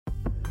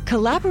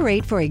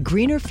Collaborate for a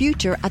greener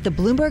future at the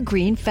Bloomberg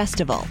Green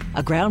Festival,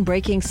 a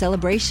groundbreaking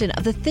celebration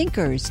of the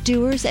thinkers,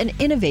 doers, and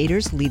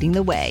innovators leading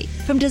the way.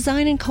 From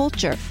design and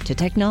culture to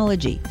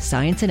technology,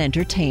 science, and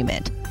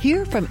entertainment.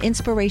 Hear from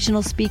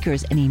inspirational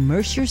speakers and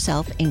immerse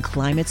yourself in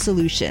climate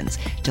solutions.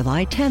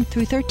 July 10th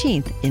through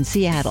 13th in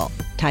Seattle.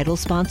 Title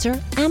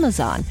sponsor,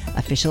 Amazon.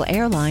 Official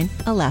airline,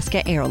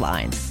 Alaska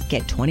Airlines.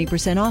 Get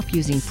 20% off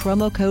using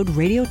promo code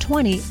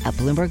radio20 at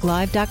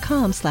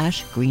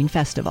BloombergLive.com/Green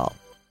Festival.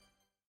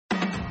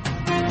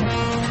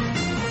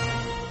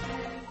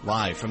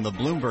 Live from the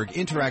Bloomberg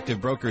Interactive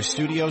Brokers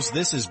Studios,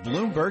 this is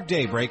Bloomberg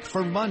Daybreak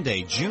for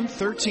Monday, June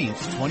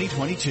 13th,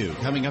 2022.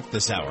 Coming up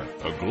this hour.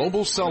 A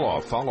global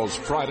sell-off follows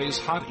Friday's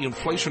hot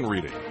inflation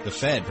reading. The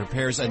Fed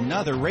prepares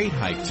another rate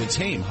hike to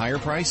tame higher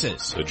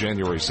prices. The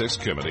January 6th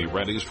committee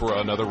readies for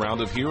another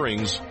round of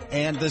hearings.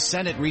 And the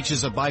Senate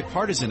reaches a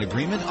bipartisan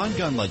agreement on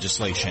gun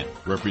legislation.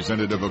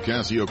 Representative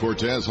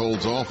Ocasio-Cortez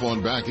holds off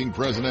on backing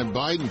President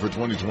Biden for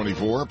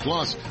 2024.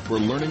 Plus, we're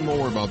learning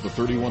more about the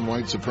 31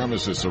 white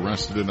supremacists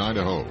arrested in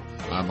Idaho.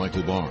 I'm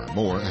Michael Barr.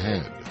 More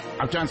ahead.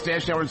 Uptown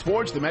Stash Hour in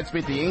Sports. The Mets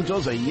beat the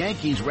Angels. A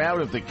Yankees rout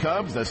of the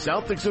Cubs. The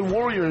Celtics and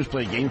Warriors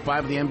play Game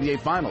 5 of the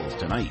NBA Finals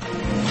tonight.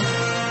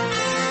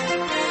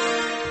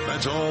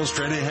 That's all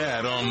straight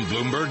ahead on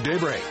Bloomberg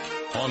Daybreak.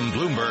 On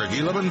Bloomberg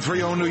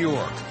 1130 New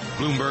York.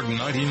 Bloomberg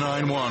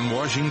 99.1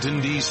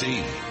 Washington,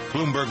 D.C.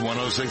 Bloomberg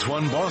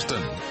 106.1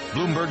 Boston.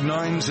 Bloomberg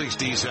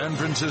 960 San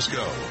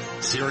Francisco.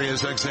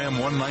 Sirius XM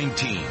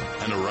 119.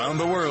 And around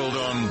the world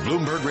on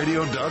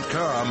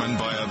BloombergRadio.com and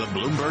via the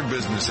Bloomberg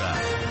Business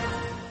app.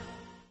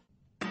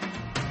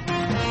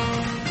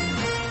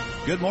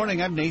 Good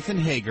morning, I'm Nathan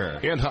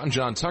Hager. And I'm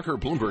John Tucker.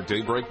 Bloomberg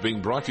Daybreak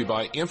being brought to you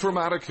by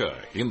Informatica.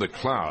 In the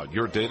cloud,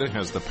 your data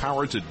has the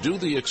power to do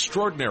the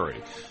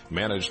extraordinary.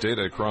 Manage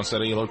data across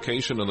any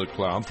location in the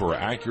cloud for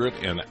accurate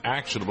and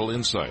actionable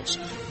insights.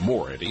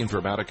 More at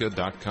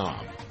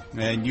Informatica.com.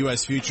 And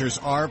U.S. futures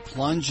are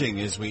plunging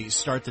as we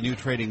start the new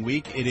trading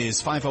week. It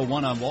is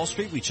 5:01 on Wall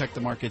Street. We check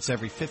the markets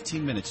every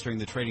 15 minutes during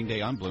the trading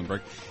day on Bloomberg.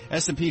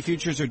 S&P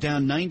futures are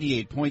down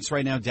 98 points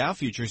right now. Dow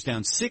futures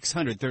down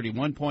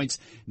 631 points.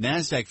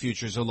 NASDAQ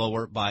futures are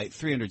lower by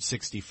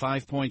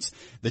 365 points.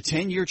 The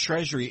 10-year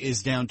Treasury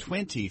is down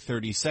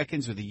 30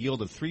 seconds with a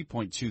yield of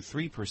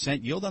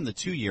 3.23%. Yield on the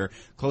 2-year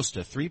close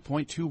to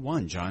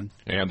 3.21, John.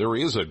 And there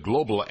is a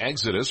global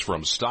exodus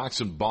from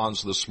stocks and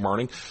bonds this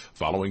morning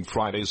following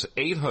Friday's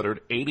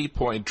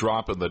 880-point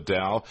drop in the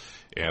Dow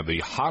and the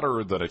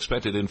hotter than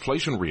expected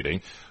inflation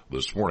reading.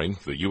 This morning,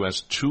 the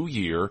U.S.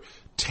 2-year,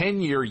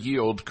 10-year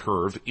yield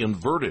curve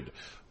inverted.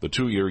 The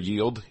 2-year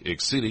yield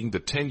exceeding the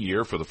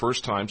 10-year for the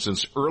first time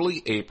since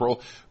early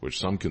April, which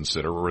some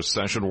consider a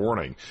recession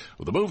warning.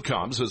 Well, the move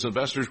comes as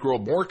investors grow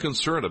more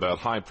concerned about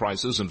high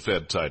prices and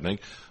Fed tightening.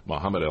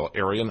 Mohammed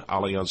El-Arian,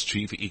 Allianz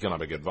chief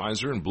economic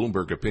advisor and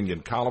Bloomberg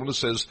opinion columnist,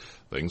 says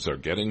things are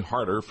getting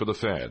harder for the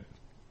Fed.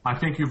 I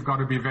think you've got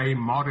to be very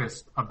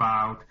modest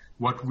about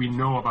what we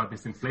know about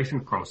this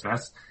inflation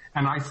process,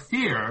 and I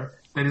fear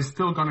that it's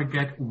still going to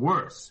get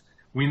worse.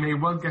 We may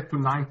well get to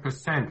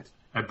 9%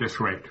 at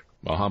this rate.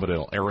 Mohammed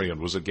El-Arian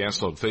was a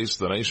guest on Face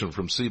the Nation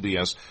from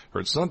CBS,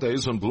 heard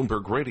Sundays on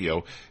Bloomberg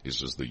Radio. He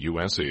says the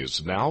U.S.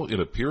 is now in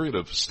a period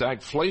of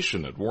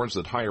stagflation and warns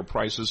that higher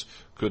prices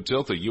could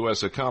tilt the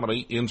U.S.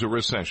 economy into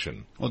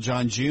recession. Well,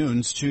 John,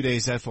 June's 2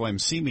 days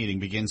FOMC meeting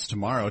begins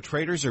tomorrow.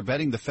 Traders are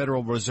betting the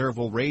Federal Reserve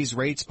will raise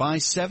rates by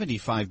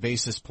 75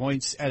 basis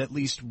points at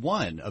least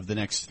one of the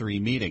next 3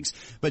 meetings.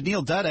 But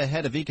Neil Dutta,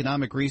 head of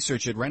economic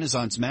research at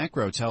Renaissance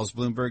Macro, tells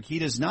Bloomberg he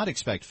does not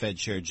expect Fed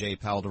Chair Jay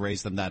Powell to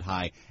raise them that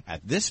high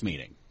at this meeting.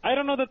 I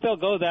don't know that they'll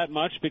go that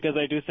much because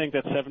I do think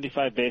that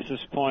 75 basis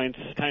points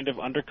kind of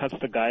undercuts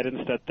the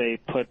guidance that they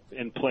put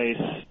in place,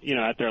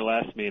 at their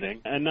last meeting.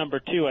 And number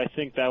two, I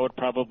think that would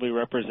probably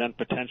represent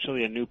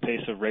potentially a new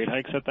pace of rate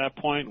hikes at that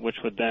point, which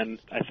would then,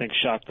 I think,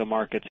 shock the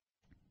markets.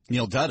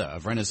 Neil Dutta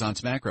of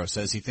Renaissance Macro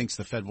says he thinks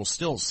the Fed will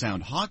still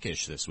sound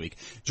hawkish this week.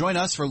 Join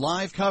us for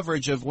live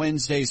coverage of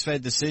Wednesday's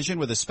Fed decision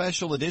with a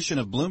special edition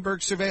of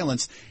Bloomberg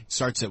Surveillance. It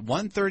starts at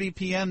 1:30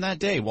 p.m. that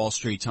day, Wall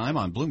Street time,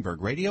 on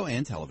Bloomberg Radio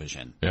and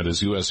television. And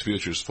as U.S.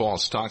 futures fall,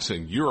 stocks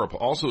in Europe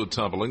also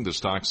tumbling. The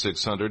stock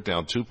 600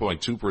 down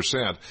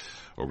 2.2%.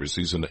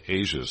 Overseas in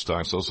Asia,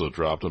 stocks also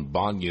dropped and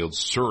bond yields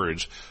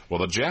surged,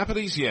 while the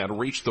Japanese yen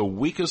reached the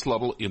weakest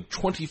level in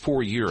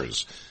 24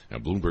 years.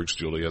 And Bloomberg's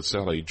Juliette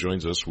Sally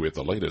joins us with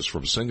the latest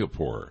from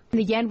Singapore.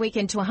 The yen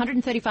weakened to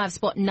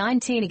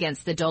 135.19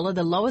 against the dollar,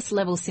 the lowest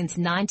level since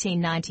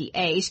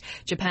 1998.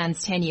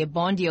 Japan's 10-year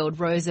bond yield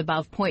rose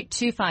above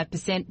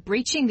 0.25%,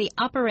 breaching the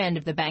upper end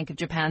of the Bank of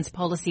Japan's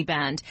policy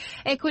band.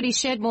 Equities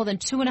shed more than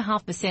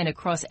 2.5%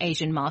 across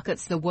Asian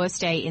markets, the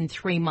worst day in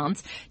 3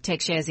 months.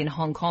 Tech shares in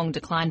Hong Kong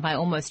declined by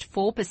almost almost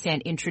 4%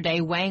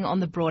 intraday, weighing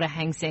on the broader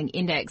Hang Seng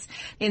Index.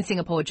 In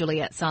Singapore,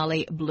 Juliet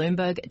Sali,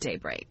 Bloomberg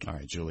Daybreak. All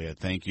right, Juliet,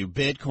 thank you.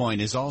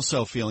 Bitcoin is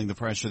also feeling the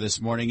pressure this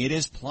morning. It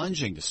is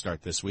plunging to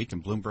start this week,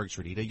 and Bloomberg's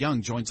Renita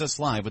Young joins us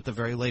live with the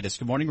very latest.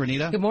 Good morning,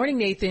 Renita. Good morning,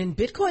 Nathan.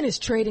 Bitcoin is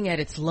trading at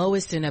its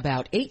lowest in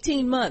about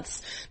 18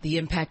 months. The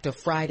impact of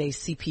Friday's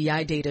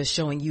CPI data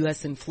showing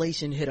U.S.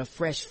 inflation hit a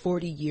fresh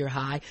 40-year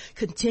high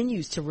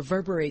continues to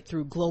reverberate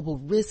through global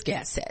risk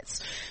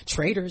assets.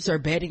 Traders are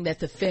betting that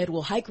the Fed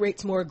will hike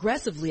rates more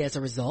aggressively as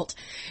a result,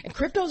 and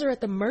cryptos are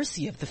at the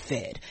mercy of the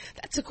Fed.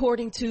 That's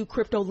according to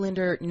crypto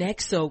lender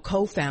Nexo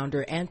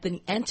co-founder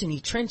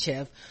Anthony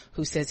Trenchev,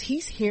 who says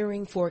he's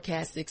hearing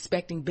forecasts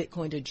expecting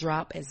Bitcoin to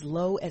drop as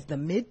low as the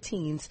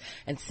mid-teens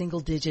and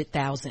single-digit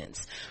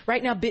thousands.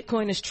 Right now,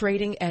 Bitcoin is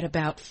trading at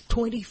about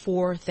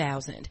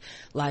 24,000.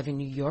 Live in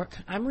New York,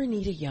 I'm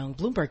Renita Young,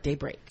 Bloomberg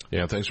Daybreak.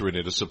 Yeah, thanks,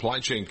 Renita. Supply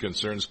chain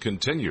concerns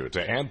continue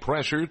to add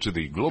pressure to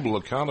the global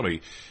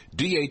economy.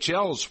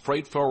 DHL's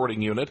freight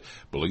forwarding unit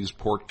believes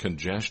port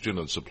congestion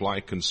and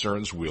supply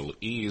concerns will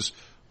ease,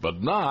 but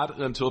not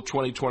until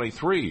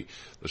 2023.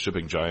 The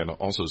shipping giant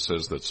also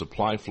says that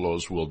supply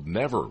flows will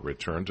never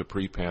return to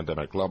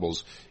pre-pandemic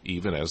levels,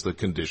 even as the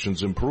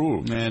conditions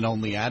improve. And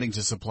only adding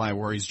to supply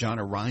worries, John,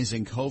 are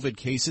rising COVID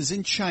cases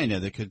in China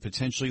that could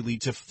potentially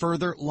lead to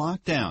further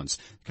lockdowns.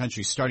 The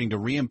country's starting to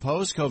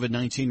reimpose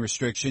COVID-19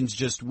 restrictions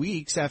just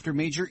weeks after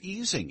major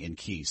easing in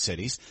key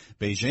cities.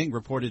 Beijing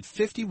reported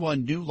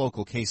 51 new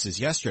local cases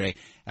yesterday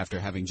after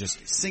having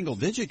just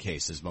single-digit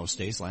cases most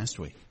days last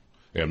week.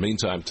 And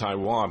meantime,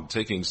 Taiwan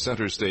taking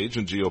center stage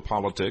in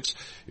geopolitics.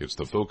 It's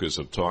the focus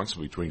of talks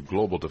between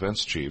global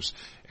defense chiefs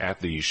at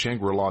the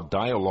Shangri-La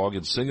Dialogue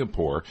in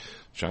Singapore.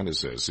 China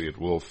says it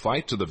will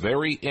fight to the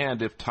very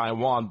end if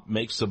Taiwan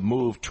makes a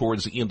move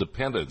towards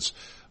independence.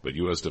 But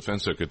U.S.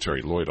 Defense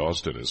Secretary Lloyd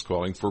Austin is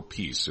calling for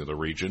peace in the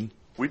region.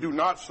 We do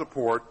not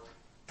support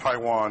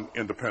Taiwan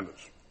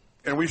independence.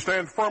 And we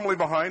stand firmly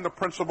behind the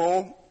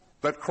principle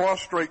that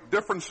cross-strait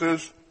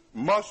differences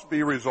must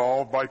be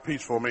resolved by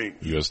peaceful means.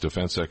 U.S.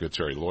 Defense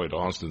Secretary Lloyd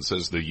Austin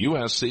says the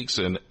U.S. seeks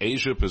an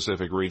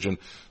Asia-Pacific region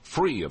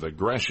free of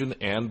aggression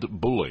and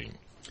bullying.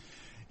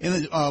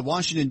 In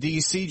Washington,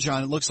 D.C.,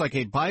 John, it looks like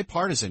a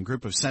bipartisan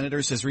group of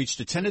senators has reached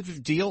a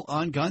tentative deal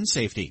on gun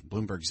safety.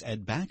 Bloomberg's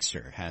Ed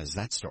Baxter has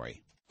that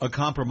story. A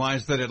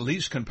compromise that at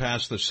least can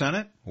pass the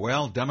Senate?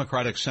 Well,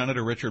 Democratic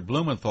Senator Richard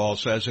Blumenthal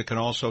says it can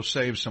also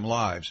save some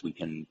lives. We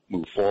can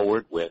move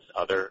forward with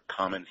other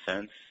common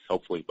sense,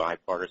 hopefully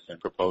bipartisan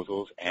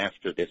proposals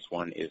after this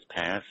one is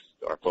passed.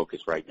 Our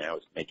focus right now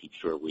is making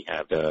sure we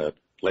have the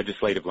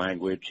legislative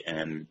language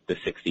and the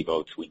 60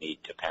 votes we need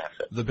to pass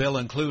it. The bill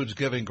includes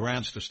giving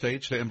grants to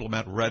states to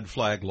implement red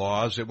flag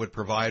laws. It would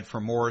provide for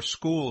more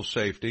school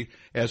safety,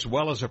 as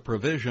well as a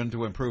provision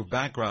to improve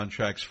background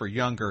checks for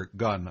younger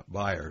gun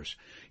buyers.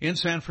 In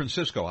San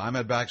Francisco, I'm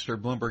Ed Baxter,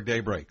 Bloomberg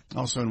Daybreak.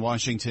 Also in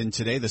Washington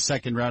today, the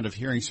second round of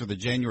hearings for the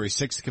January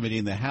 6th committee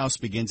in the House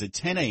begins at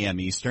 10 a.m.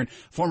 Eastern.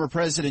 Former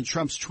President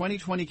Trump's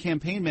 2020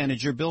 campaign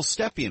manager Bill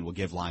Stepien will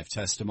give live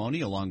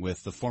testimony, along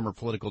with the former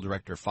political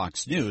director of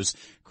Fox News,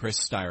 Chris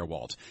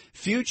Stirewalt.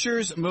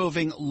 Futures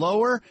moving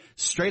lower.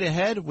 Straight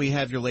ahead, we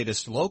have your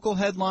latest local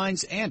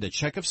headlines and a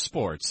check of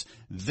sports.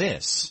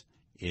 This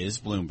is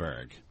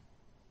Bloomberg.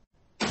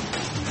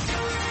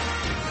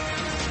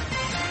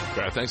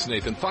 Thanks,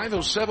 Nathan.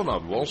 5:07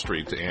 on Wall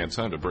Street, and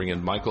time to bring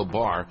in Michael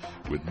Barr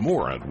with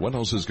more on what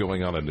else is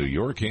going on in New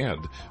York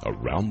and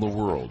around the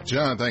world.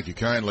 John, thank you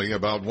kindly.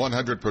 About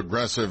 100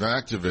 progressive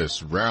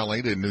activists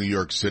rallied in New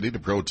York City to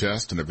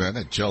protest an event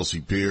at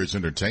Chelsea Piers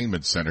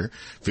Entertainment Center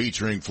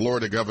featuring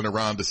Florida Governor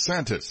Ron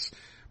DeSantis.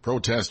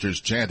 Protesters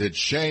chanted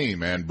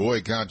shame and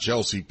boycott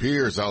Chelsea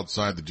Piers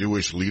outside the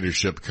Jewish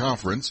Leadership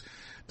Conference.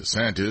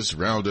 DeSantis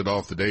rounded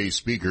off the day's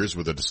speakers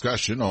with a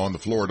discussion on the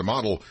Florida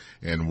model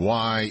and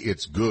why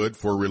it's good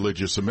for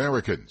religious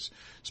Americans.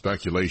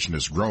 Speculation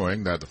is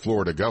growing that the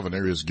Florida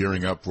governor is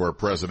gearing up for a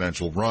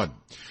presidential run.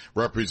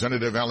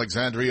 Representative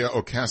Alexandria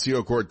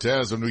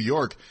Ocasio-Cortez of New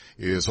York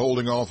is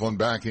holding off on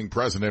backing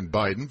President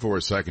Biden for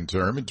a second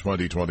term in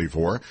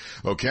 2024.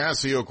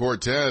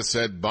 Ocasio-Cortez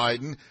said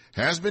Biden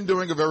has been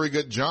doing a very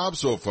good job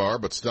so far,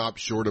 but stopped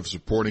short of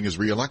supporting his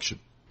reelection.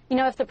 You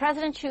know, if the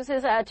president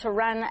chooses to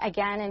run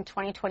again in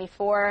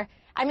 2024,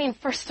 I mean,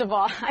 first of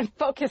all, I'm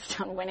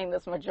focused on winning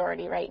this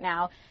majority right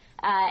now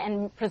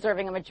and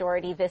preserving a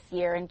majority this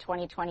year in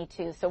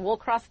 2022. So we'll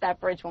cross that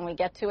bridge when we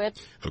get to it.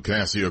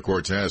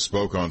 Ocasio-Cortez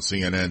spoke on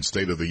CNN's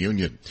State of the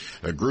Union.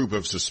 A group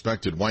of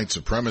suspected white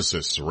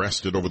supremacists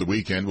arrested over the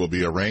weekend will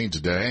be arraigned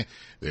today.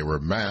 They were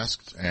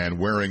masked and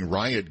wearing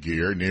riot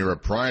gear near a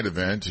pride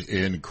event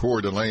in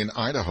Coeur d'Alene,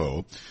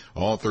 Idaho.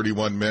 All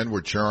 31 men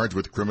were charged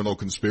with criminal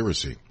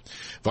conspiracy.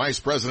 Vice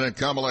President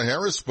Kamala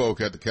Harris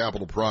spoke at the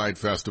Capitol Pride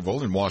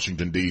Festival in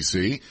Washington,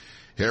 D.C.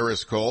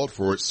 Harris called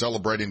for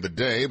celebrating the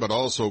day, but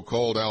also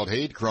called out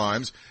hate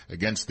crimes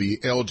against the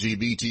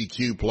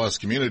LGBTQ plus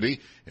community,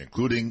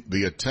 including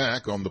the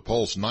attack on the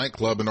Pulse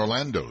nightclub in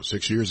Orlando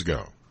 6 years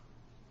ago.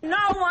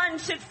 No one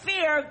should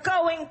fear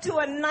going to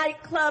a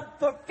nightclub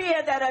for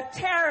fear that a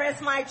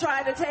terrorist might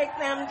try to take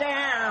them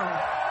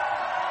down.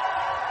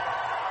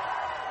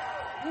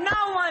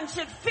 No one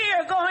should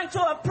fear going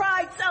to a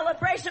pride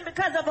celebration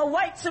because of a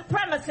white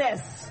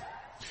supremacist.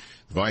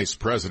 Vice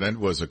President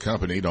was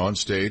accompanied on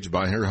stage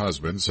by her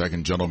husband,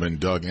 second gentleman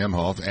Doug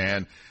Emhoff,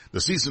 and the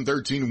season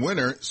 13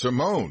 winner,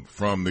 Simone,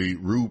 from the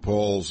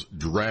RuPaul's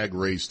Drag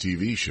Race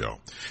TV show.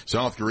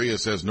 South Korea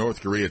says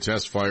North Korea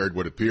test-fired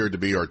what appeared to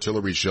be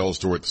artillery shells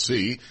toward the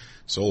sea.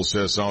 Seoul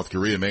says South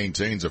Korea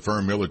maintains a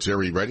firm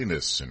military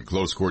readiness in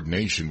close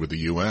coordination with the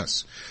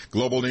U.S.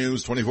 Global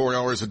news 24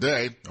 hours a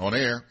day, on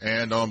air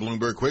and on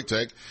Bloomberg Quick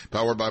Take,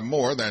 powered by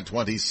more than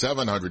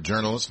 2,700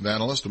 journalists and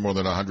analysts in more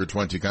than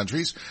 120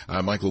 countries.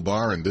 I'm Michael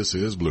Barr, and this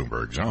is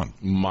Bloomberg. John.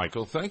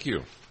 Michael, thank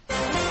you.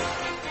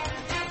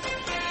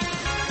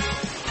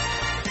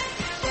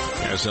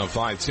 As now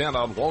 5:10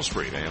 on Wall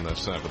Street, and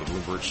that's time for the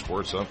Bloomberg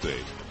Sports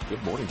Update.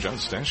 Good morning, John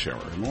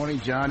Stashower. Good morning,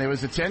 John. It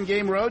was a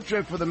 10-game road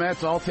trip for the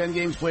Mets. All 10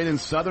 games played in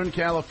Southern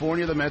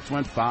California. The Mets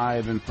went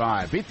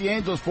 5-5. Beat the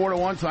Angels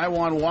 4-1.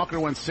 Taiwan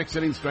Walker went 6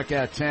 innings, struck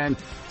out 10.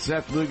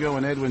 Seth Lugo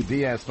and Edwin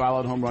Diaz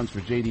followed. Home runs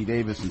for J.D.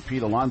 Davis and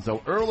Pete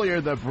Alonso.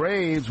 Earlier, the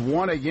Braves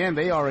won again.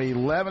 They are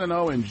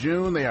 11-0 in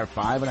June. They are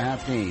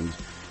 5.5 games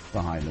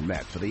behind the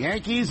Mets. For the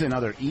Yankees,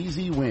 another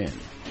easy win.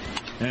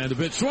 And the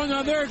pitch swung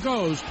on. There it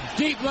goes.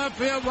 Deep left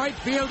field, right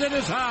field. It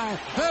is high.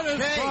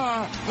 It is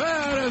far.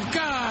 It is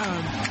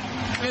gone.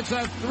 It's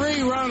a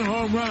 3-run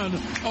home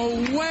run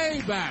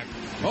away back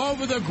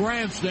over the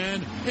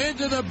grandstand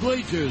into the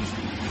bleachers.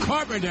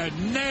 Carpenter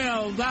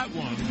nailed that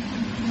one.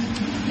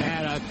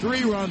 And a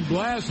 3-run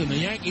blast, and the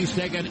Yankees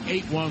take an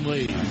 8-1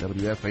 lead.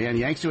 WFAN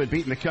Yanks, who had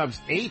beaten the Cubs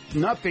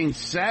 8-0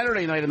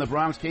 Saturday night in the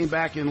Bronx, came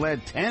back and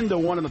led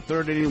 10-1 in the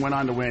third inning, went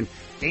on to win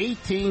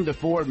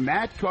 18-4.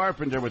 Matt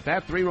Carpenter with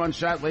that 3-run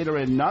shot, later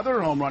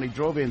another home run. He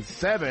drove in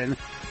 7.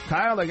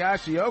 Kyle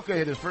Higashioka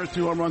hit his first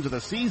 2 home runs of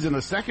the season.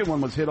 The second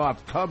one was hit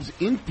off Cubs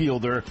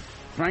infielder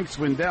Frank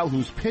Swindell,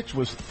 whose pitch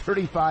was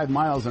 35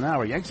 miles an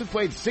hour. Yanks have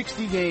played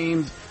 60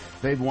 games.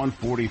 They've won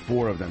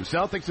 44 of them.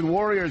 Celtics and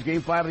Warriors, Game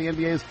 5 of the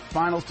NBA's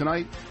Finals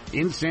tonight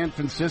in San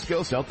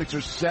Francisco. Celtics are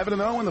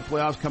 7-0 in the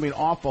playoffs, coming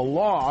off a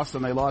loss,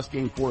 and they lost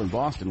Game 4 in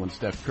Boston when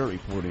Steph Curry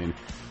poured in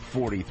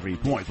 43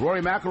 points.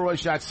 Rory McIlroy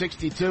shot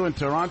 62 in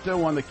Toronto,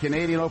 won the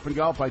Canadian Open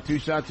Golf by 2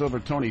 shots over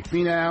Tony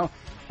Finau,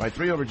 by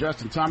 3 over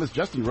Justin Thomas.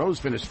 Justin Rose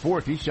finished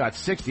 4th. He shot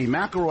 60.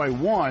 McIlroy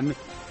won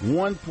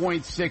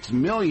 $1.6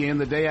 million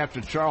the day after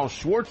Charles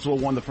Schwartzel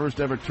won the first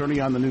ever tourney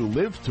on the new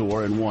LIV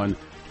Tour and won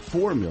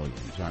 $4 million.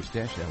 John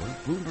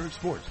Stashower, Bloomberg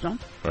Sports. John?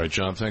 All right,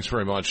 John, thanks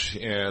very much.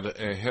 And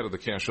ahead of the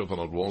cash open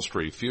on Wall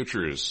Street,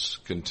 futures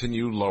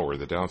continue lower.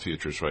 The Dow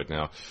futures right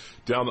now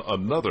down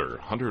another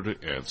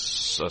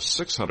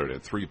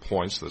 603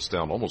 points. That's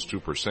down almost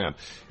 2%.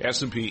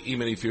 S&P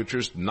E-mini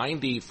futures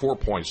 94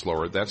 points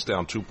lower. That's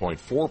down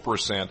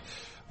 2.4%.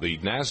 The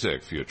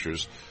NASDAQ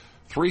futures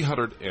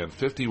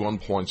 351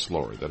 points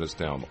lower. That is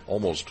down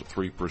almost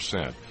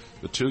 3%.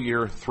 The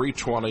 2-year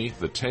 320,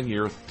 the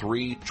 10-year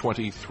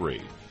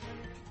 323.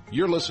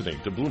 You're listening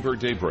to Bloomberg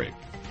Daybreak.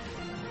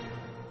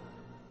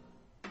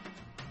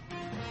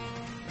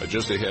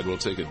 Just ahead, we'll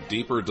take a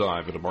deeper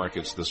dive into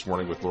markets this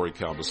morning with Lori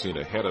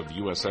Calvasina, head of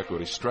U.S.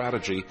 equity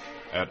strategy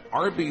at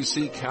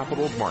RBC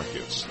Capital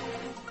Markets.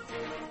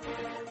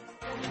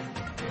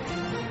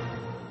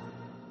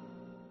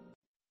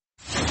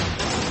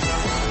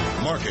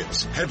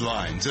 Markets,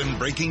 headlines, and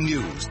breaking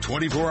news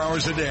 24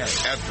 hours a day at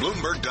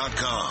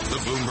Bloomberg.com, the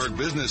Bloomberg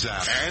Business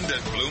app, and at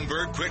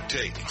Bloomberg Quick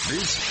Take.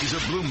 This is a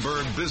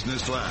Bloomberg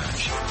Business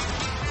Flash.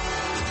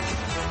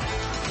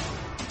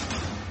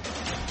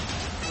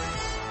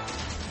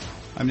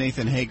 I'm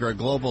Nathan Hager. A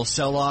global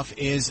sell-off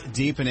is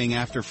deepening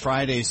after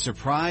Friday's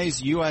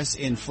surprise U.S.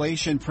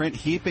 inflation print,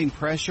 heaping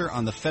pressure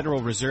on the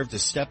Federal Reserve to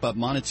step up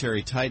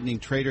monetary tightening.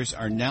 Traders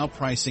are now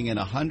pricing in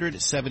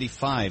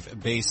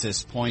 175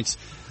 basis points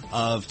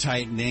of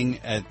tightening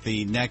at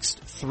the next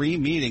 3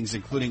 meetings,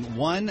 including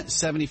one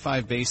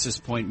 75 basis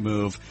point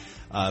move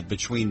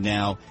between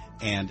now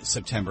and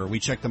September. We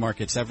check the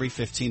markets every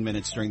 15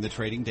 minutes during the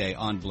trading day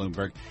on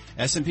Bloomberg.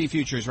 S&P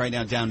futures right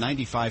now down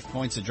 95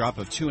 points, a drop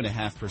of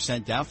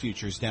 2.5%. Dow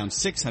futures down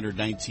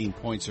 619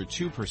 points or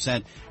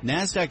 2%.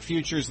 NASDAQ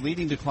futures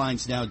leading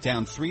declines now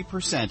down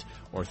 3%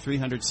 or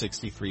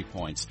 363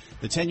 points.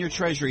 The 10-year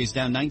Treasury is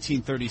down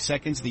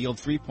 19/32. The yield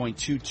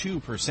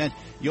 3.22%.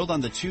 Yield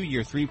on the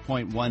 2-year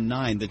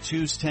 3.19. The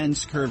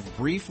 2s-10s curve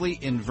briefly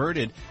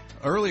inverted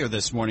earlier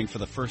this morning for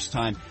the first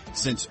time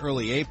since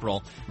early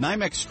April.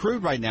 NYMEX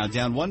crude right now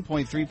down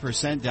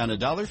 1.3%, down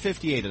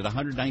 $1.58 at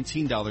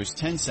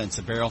 $119.10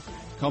 a barrel.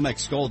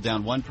 COMEX gold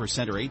down 1%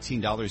 or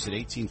 $18 at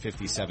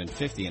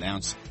 $18.5750 an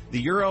ounce.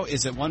 The euro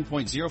is at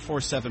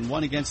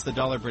 1.0471 against the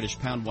dollar. British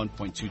pound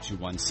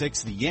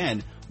 1.2216. The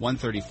yen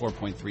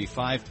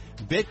 134.35.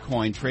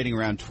 Bitcoin trading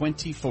around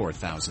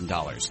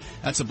 $24,000.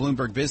 That's a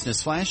Bloomberg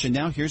Business Flash. And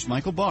now here's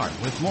Michael Barr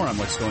with more on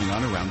what's going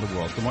on around the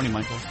world. Good morning,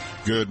 Michael.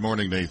 Good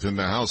morning, Nathan.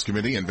 The House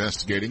committee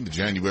investigating the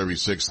January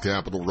 6th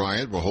Capitol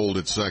riot will hold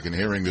its second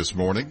hearing this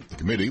morning. The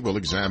committee will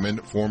examine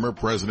former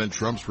President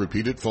Trump's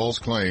repeated false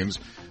claims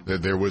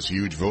that there was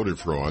huge voter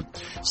fraud.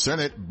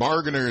 Senate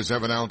bargainers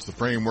have announced the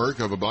framework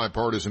of a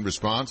bipartisan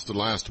response to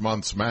last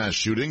month's mass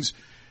shootings.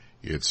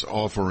 It's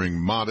offering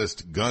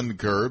modest gun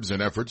curbs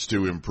and efforts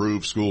to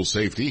improve school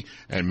safety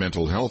and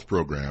mental health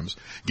programs.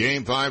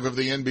 Game 5 of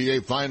the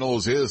NBA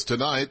Finals is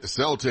tonight. The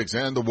Celtics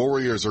and the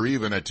Warriors are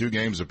even at 2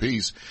 games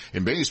apiece.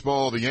 In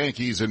baseball, the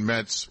Yankees and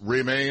Mets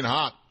remain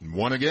hot.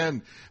 Won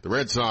again. The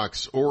Red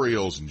Sox,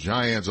 Orioles, and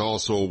Giants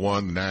also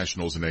won. The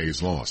Nationals and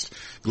A's lost.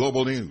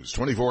 Global news,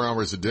 24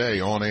 hours a day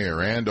on air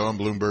and on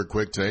Bloomberg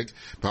Quick Take,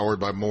 powered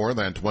by more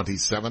than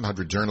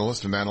 2,700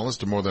 journalists and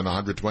analysts in more than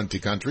 120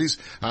 countries.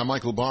 I'm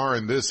Michael Barr,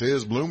 and this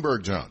is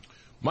Bloomberg, John.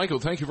 Michael,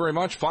 thank you very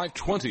much.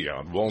 5:20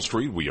 on Wall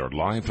Street. We are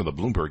live from the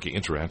Bloomberg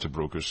Interactive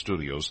Brokers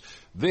studios.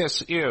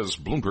 This is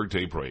Bloomberg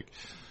Daybreak.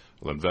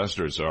 Well,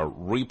 investors are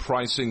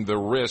repricing the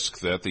risk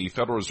that the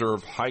Federal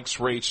Reserve hikes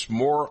rates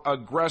more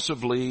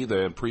aggressively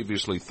than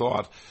previously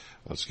thought.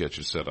 Let's get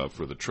you set up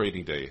for the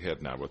trading day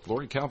ahead now with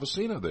Lori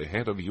Calvasina, the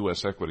head of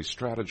U.S. equity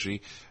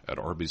strategy at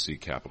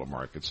RBC Capital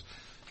Markets.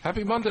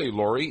 Happy Monday,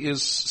 Lori.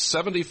 Is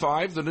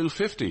 75 the new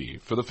 50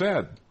 for the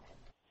Fed?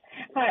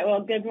 Hi,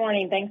 well, good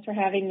morning. Thanks for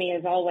having me,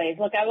 as always.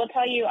 Look, I will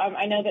tell you,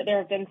 I know that there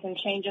have been some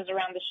changes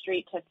around the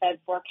street to Fed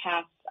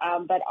forecasts,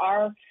 but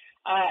our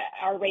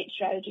rate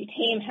strategy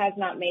team has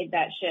not made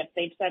that shift.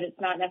 They've said it's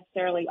not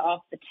necessarily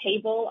off the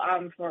table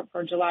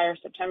for July or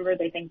September.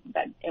 They think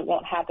that it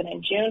won't happen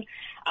in June.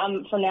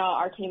 For now,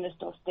 our team is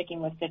still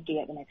sticking with 50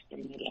 at the next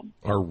 3 meetings.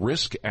 Are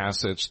risk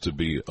assets to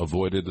be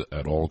avoided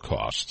at all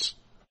costs?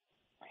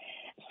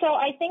 So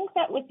I think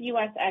that with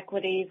U.S.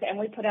 equities, and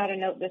we put out a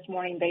note this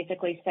morning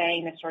basically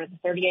saying that sort of the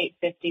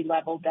 3850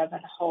 level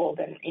doesn't hold.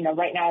 And,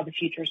 right now the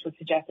futures would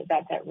suggest that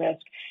that's at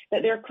risk,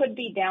 that there could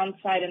be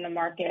downside in the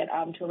market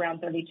to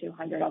around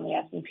 3,200 on the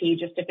S&P,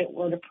 just if it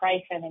were to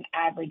price in an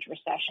average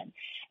recession.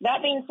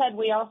 That being said,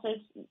 we also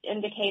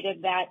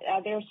indicated that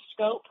there's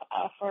scope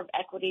for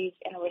equities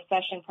in a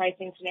recession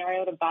pricing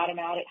scenario to bottom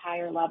out at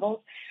higher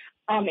levels.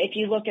 If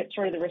you look at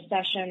sort of the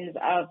recessions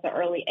of the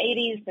early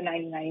 80s, the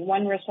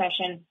 1991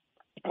 recession,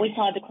 we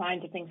saw a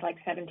decline to things like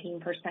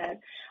 17%,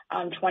 20%,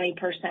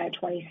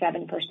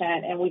 27%,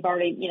 and we've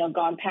already,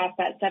 gone past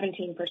that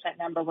 17%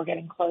 number. We're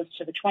getting close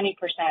to the 20%.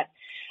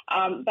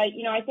 But,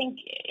 I think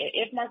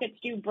if markets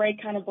do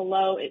break kind of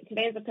below,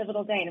 today is a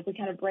pivotal day, and if we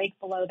kind of break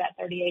below that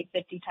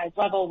 3850 type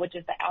level, which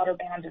is the outer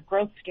band of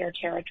growth scare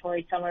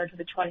territory, similar to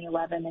the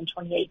 2011 and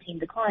 2018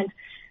 declines,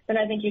 then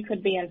I think you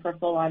could be in for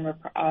full-on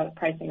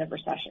pricing of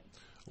recession.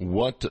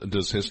 What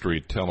does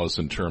history tell us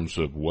in terms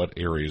of what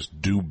areas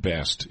do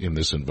best in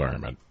this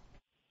environment?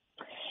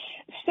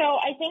 So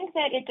I think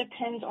that it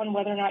depends on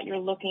whether or not you're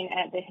looking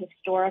at the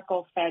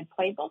historical Fed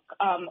playbook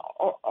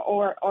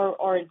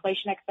or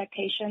inflation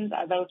expectations,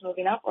 those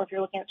moving up, or if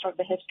you're looking at sort of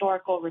the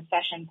historical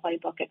recession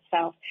playbook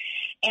itself.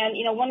 And,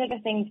 one of the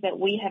things that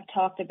we have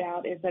talked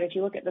about is that if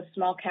you look at the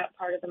small cap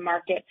part of the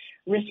market,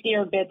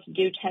 riskier bits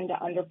do tend to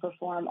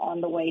underperform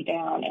on the way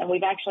down. And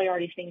we've actually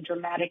already seen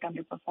dramatic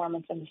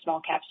underperformance in the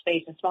small cap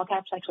space. And small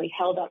caps actually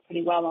held up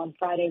pretty well on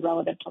Friday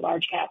relative to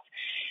large caps.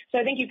 So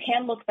I think you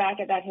can look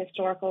back at that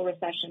historical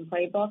recession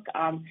playbook.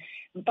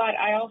 But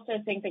I also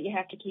think that you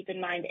have to keep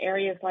in mind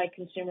areas like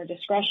consumer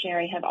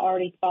discretionary have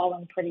already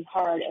fallen pretty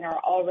hard and are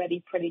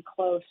already pretty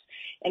close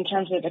in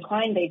terms of the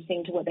decline they've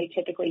seen to what they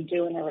typically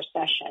do in a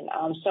recession.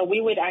 So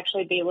we would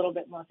actually be a little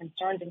bit more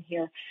concerned in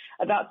here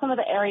about some of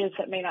the areas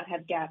that may not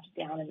have gapped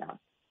down enough.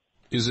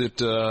 Is it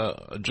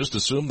just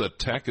assume that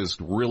tech is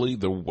really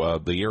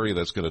the area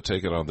that's going to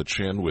take it on the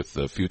chin with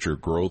the future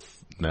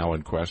growth now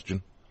in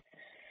question?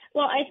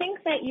 Well, I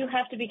think that you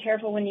have to be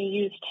careful when you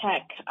use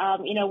tech.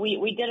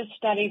 We did a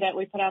study that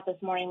we put out this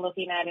morning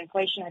looking at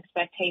inflation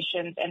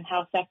expectations and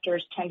how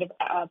sectors tend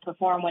to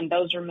perform when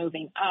those are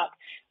moving up,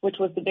 which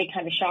was the big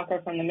kind of shocker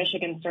from the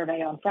Michigan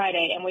survey on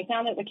Friday. And we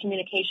found that the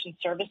communication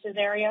services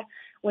area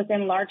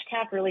within large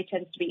cap really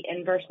tends to be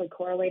inversely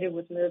correlated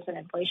with moves in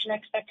inflation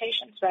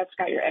expectations. So that's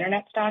got your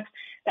internet stocks.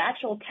 The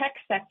actual tech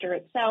sector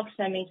itself,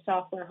 semi,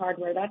 software,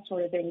 hardware, that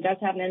sort of thing, does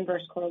have an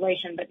inverse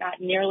correlation, but not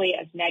nearly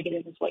as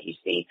negative as what you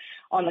see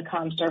on the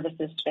comm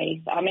services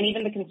space, and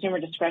even the consumer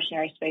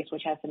discretionary space,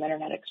 which has some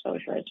internet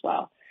exposure as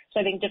well. So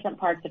I think different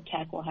parts of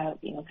tech will have,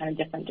 kind of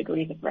different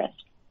degrees of risk.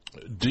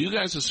 Do you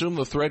guys assume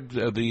the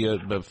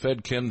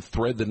Fed can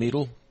thread the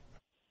needle?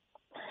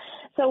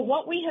 So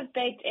what we have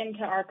baked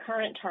into our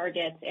current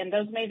targets, and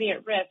those may be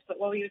at risk, but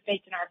what we have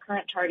baked in our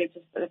current targets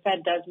is that the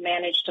Fed does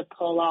manage to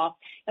pull off,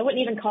 I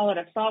wouldn't even call it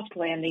a soft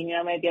landing,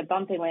 maybe a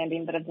bumpy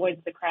landing, but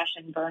avoids the crash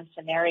and burn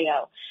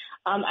scenario.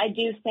 I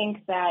do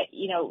think that,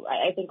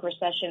 I think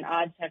recession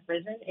odds have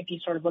risen if you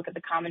sort of look at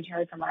the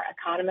commentary from our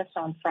economists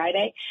on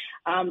Friday.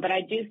 But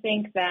I do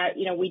think that,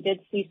 we did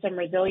see some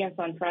resilience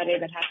on Friday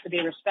that has to be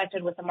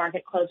respected with the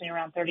market closing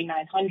around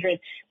 3,900,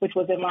 which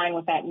was in line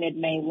with that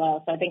mid-May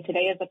low. So I think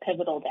today is a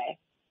pivotal day.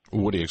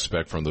 What do you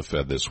expect from the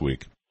Fed this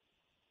week?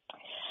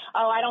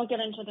 Oh, I don't get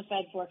into the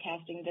Fed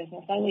forecasting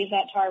business. I leave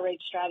that to our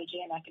rate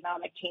strategy and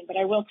economic team. But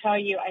I will tell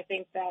you, I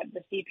think that the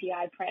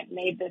CPI print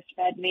made this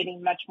Fed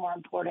meeting much more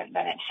important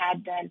than it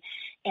had been.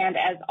 And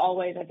as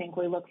always, I think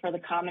we look for the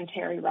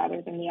commentary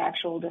rather than the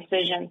actual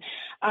decision.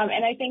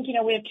 And I think,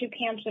 we have two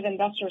camps of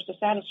investors to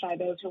satisfy: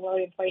 those who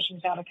worry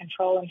inflation's out of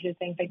control and who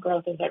think that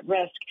growth is at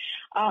risk.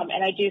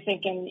 And I do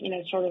think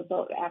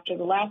after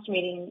the last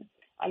meeting,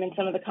 in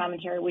some of the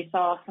commentary, we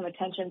saw some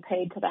attention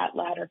paid to that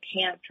latter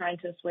camp, trying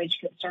to assuage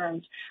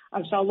concerns.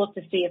 So I'll look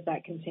to see if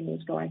that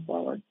continues going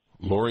forward.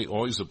 Lori,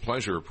 always a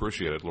pleasure.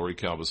 Appreciate it. Lori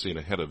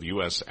Calvasina, head of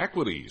U.S.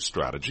 equity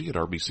strategy at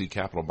RBC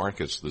Capital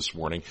Markets this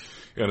morning.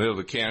 And ahead of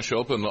the cash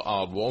open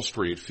on Wall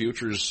Street,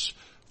 futures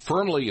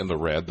firmly in the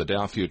red. The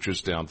Dow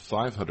futures down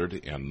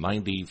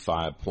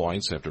 595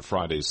 points after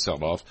Friday's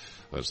sell-off.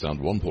 That's down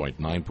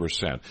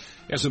 1.9%.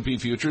 S&P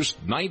futures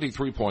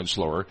 93 points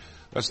lower.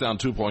 That's down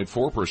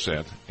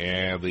 2.4%.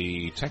 And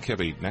the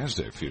tech-heavy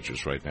NASDAQ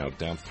futures right now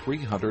down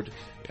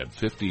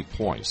 350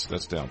 points.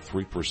 That's down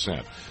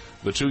 3%.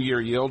 The 2-year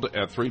yield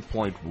at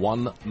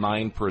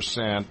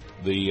 3.19%.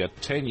 The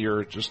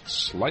 10-year just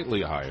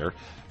slightly higher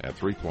at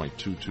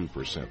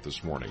 3.22%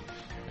 this morning.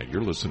 And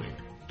you're listening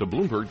to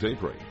Bloomberg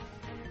Daybreak.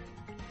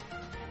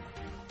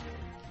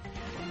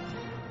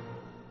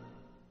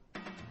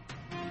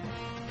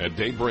 At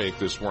Daybreak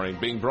this morning,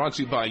 being brought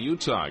to you by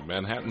UTOG,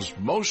 Manhattan's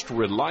most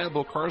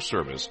reliable car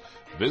service.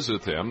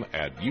 Visit them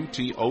at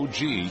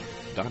utog.com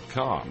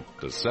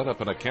to set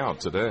up an account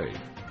today.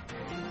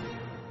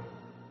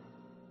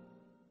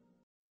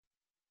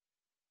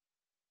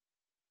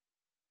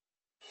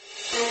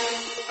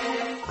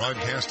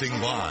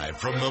 Broadcasting live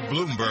from the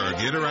Bloomberg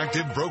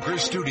Interactive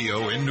Brokers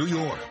Studio in New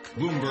York.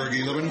 Bloomberg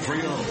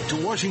 1130 to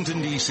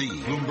Washington, D.C.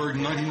 Bloomberg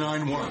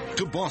 99.1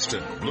 to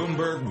Boston.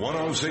 Bloomberg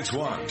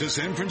 106.1 to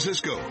San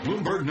Francisco.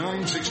 Bloomberg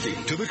 960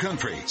 to the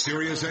country.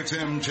 Sirius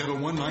XM Channel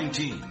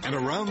 119. And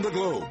around the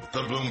globe,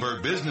 the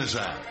Bloomberg Business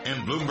app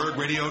and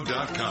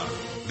BloombergRadio.com.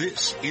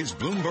 This is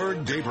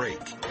Bloomberg Daybreak.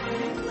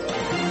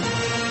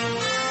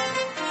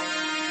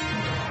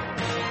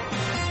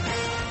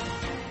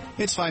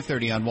 It's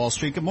 5:30 on Wall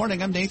Street. Good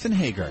morning. I'm Nathan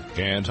Hager.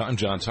 And I'm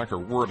John Tucker.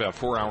 We're about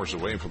 4 hours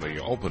away from the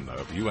open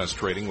of U.S.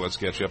 trading. Let's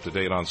get you up to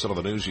date on some of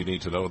the news you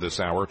need to know this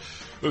hour.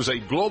 There's a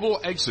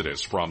global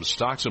exodus from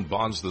stocks and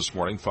bonds this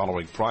morning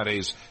following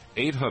Friday's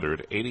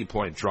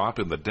 880-point drop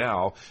in the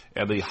Dow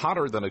and the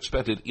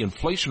hotter-than-expected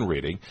inflation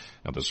reading.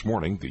 And this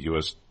morning, the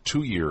U.S.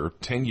 2-year,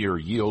 10-year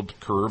yield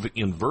curve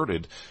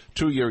inverted.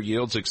 2-year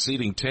yields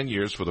exceeding 10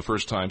 years for the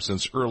first time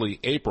since early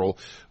April,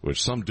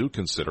 which some do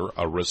consider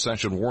a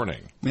recession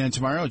warning. And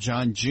tomorrow,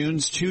 John,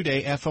 June's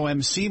 2-day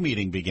FOMC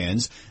meeting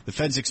begins. The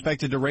Fed's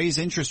expected to raise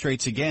interest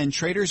rates again.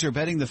 Traders are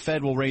betting the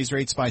Fed will raise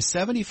rates by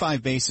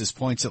 75 basis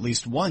points at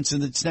least once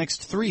in its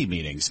next 3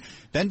 meetings.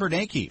 Ben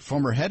Bernanke,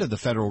 former head of the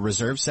Federal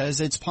Reserve,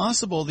 says it's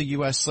possible the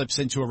U.S. slips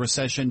into a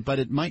recession, but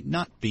it might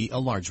not be a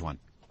large one.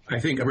 I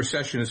think a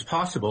recession is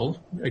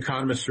possible.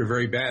 Economists are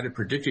very bad at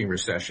predicting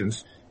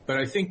recessions, but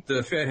I think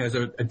the Fed has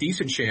a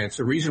decent chance,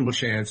 a reasonable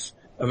chance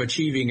of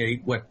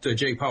achieving what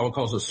Jay Powell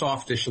calls a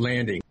softish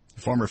landing.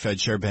 Former Fed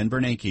Chair Ben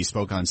Bernanke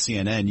spoke on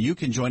CNN. You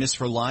can join us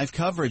for live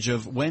coverage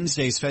of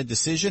Wednesday's Fed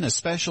decision. A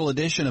special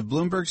edition of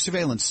Bloomberg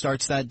Surveillance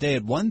starts that day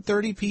at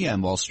 1:30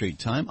 p.m. Wall Street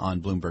time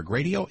on Bloomberg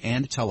Radio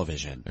and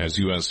television. As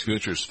U.S.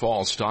 futures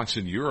fall, stocks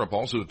in Europe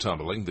also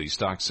tumbling. The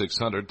stock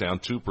 600 down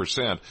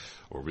 2%.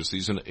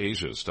 Overseas in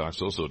Asia,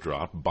 stocks also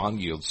dropped.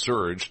 Bond yields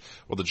surged.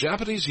 Well, the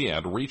Japanese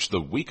yen reached the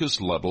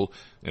weakest level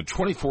in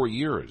 24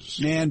 years.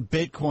 And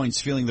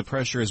Bitcoin's feeling the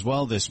pressure as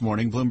well this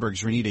morning.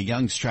 Bloomberg's Renita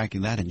Young's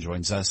tracking that and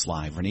joins us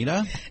live.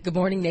 Renita? Good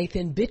morning,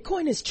 Nathan.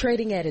 Bitcoin is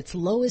trading at its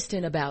lowest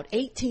in about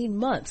 18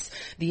 months.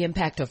 The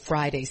impact of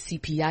Friday's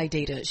CPI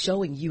data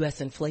showing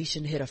U.S.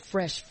 inflation hit a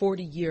fresh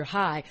 40-year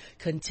high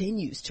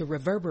continues to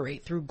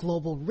reverberate through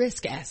global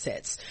risk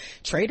assets.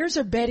 Traders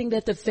are betting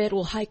that the Fed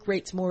will hike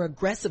rates more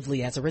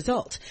aggressively as a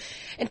result.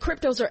 And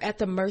cryptos are at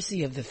the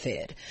mercy of the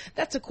Fed.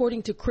 That's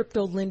according to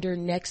crypto lender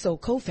Nexo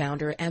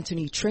co-founder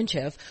Anthony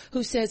Trenchev,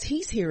 who says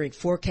he's hearing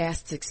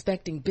forecasts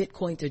expecting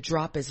Bitcoin to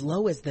drop as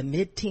low as the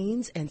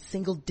mid-teens and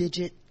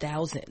single-digit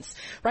thousands.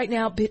 Right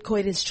now,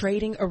 Bitcoin is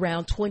trading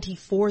around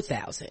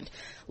 24,000.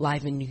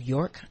 Live in New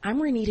York, I'm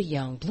Renita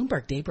Young,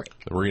 Bloomberg Daybreak.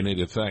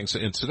 Renita, thanks.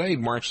 And today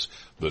marks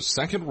the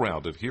second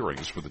round of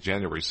hearings for the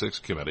January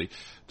 6th committee.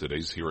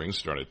 Today's hearings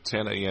start at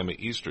 10 a.m.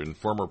 Eastern.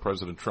 Former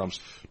President Trump's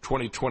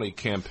 2020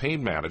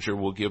 campaign manager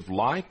will give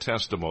live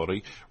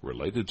testimony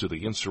related to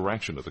the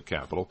insurrection at the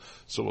Capitol.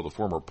 So will the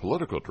former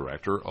political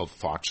director of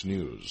Fox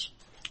News.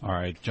 All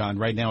right, John.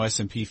 Right now,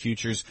 S&P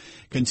futures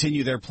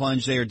continue their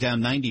plunge. They are down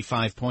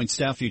 95 points.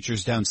 Dow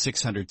futures down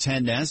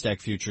 610.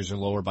 NASDAQ futures are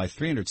lower by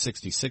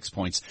 366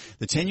 points.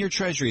 The 10-year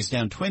Treasury is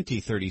down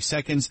 20/30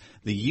 seconds.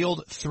 The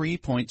yield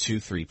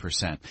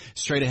 3.23%.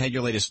 Straight ahead,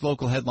 your latest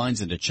local headlines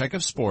and a check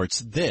of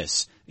sports.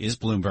 This is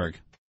Bloomberg.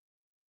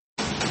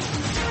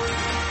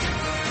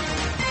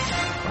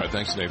 All right,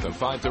 thanks, Nathan.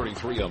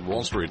 5:33 on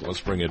Wall Street.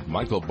 Let's bring in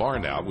Michael Barr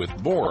now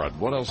with more on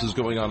what else is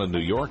going on in New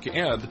York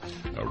and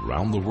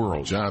around the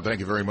world. John, thank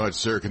you very much,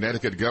 sir.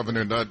 Connecticut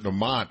Governor Ned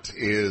Lamont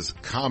is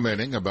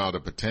commenting about a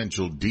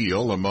potential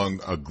deal among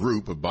a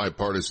group of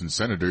bipartisan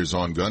senators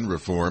on gun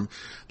reform.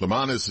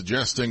 Lamont is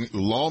suggesting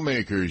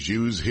lawmakers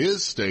use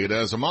his state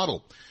as a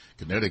model.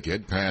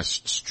 Connecticut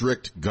passed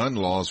strict gun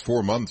laws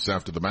 4 months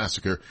after the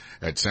massacre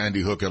at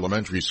Sandy Hook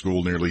Elementary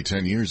School nearly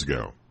 10 years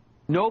ago.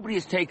 Nobody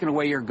has taken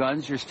away your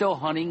guns. You're still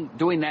hunting,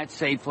 doing that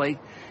safely.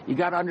 You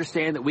got to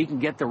understand that we can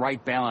get the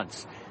right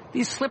balance.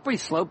 These slippery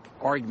slope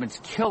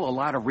arguments kill a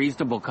lot of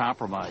reasonable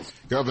compromise.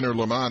 Governor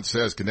Lamont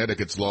says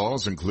Connecticut's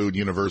laws include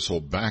universal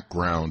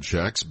background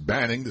checks,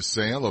 banning the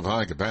sale of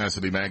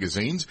high-capacity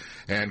magazines,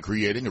 and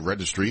creating a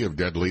registry of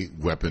deadly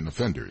weapon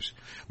offenders.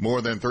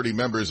 More than 30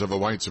 members of a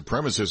white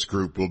supremacist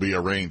group will be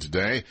arraigned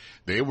today.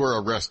 They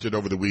were arrested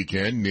over the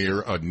weekend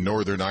near a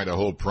northern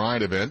Idaho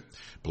Pride event.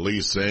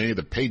 Police say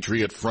the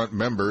Patriot Front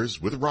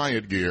members with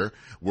riot gear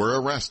were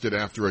arrested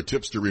after a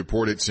tipster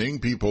reported seeing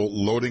people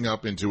loading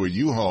up into a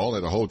U-Haul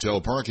at a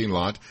hotel parking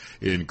lot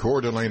in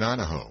Coeur d'Alene,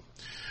 Idaho.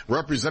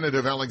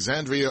 Representative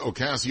Alexandria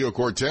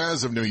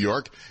Ocasio-Cortez of New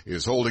York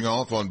is holding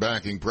off on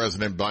backing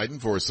President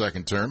Biden for a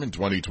second term in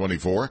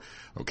 2024.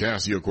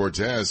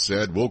 Ocasio-Cortez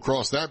said, "We'll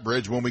cross that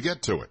bridge when we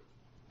get to it."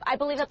 I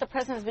believe that the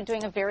president has been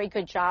doing a very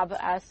good job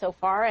so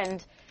far,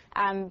 and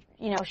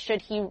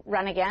should he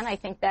run again, I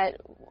think that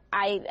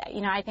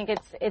I think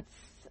it's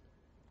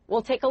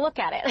we'll take a look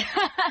at it.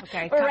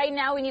 Okay. But right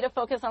now we need to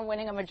focus on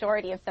winning a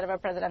majority instead of a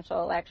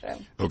presidential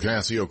election.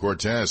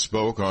 Ocasio-Cortez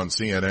spoke on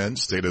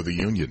CNN's State of the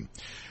Union.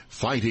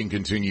 Fighting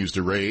continues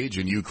to rage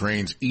in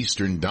Ukraine's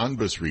eastern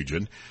Donbas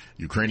region.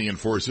 Ukrainian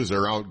forces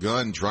are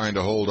outgunned trying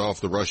to hold off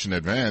the Russian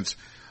advance.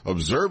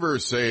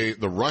 Observers say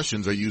the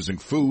Russians are using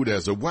food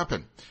as a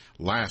weapon.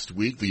 Last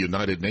week, the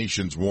United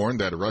Nations warned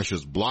that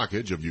Russia's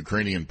blockage of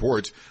Ukrainian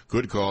ports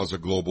could cause a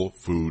global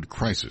food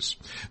crisis.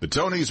 The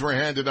Tonys were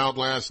handed out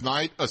last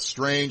night. A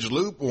Strange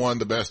Loop won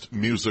the Best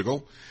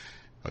Musical.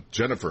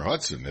 Jennifer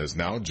Hudson has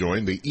now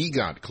joined the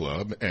EGOT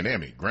Club, an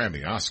Emmy,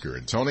 Grammy, Oscar,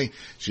 and Tony.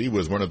 She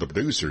was one of the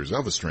producers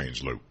of A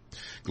Strange Loop.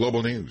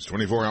 Global news,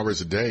 24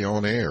 hours a day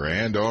on air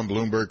and on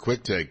Bloomberg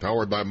Quick Take,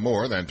 powered by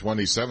more than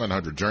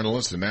 2,700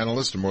 journalists and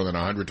analysts in more than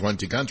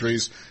 120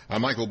 countries.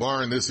 I'm Michael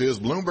Barr, and this is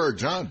Bloomberg.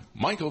 John.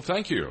 Michael,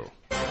 thank you.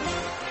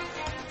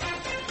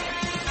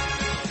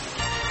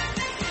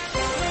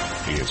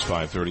 It's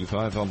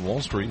 5:35 on Wall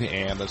Street,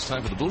 and it's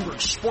time for the Bloomberg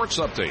Sports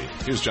Update.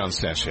 Here's John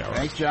Stashower.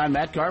 Thanks, John.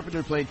 Matt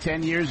Carpenter played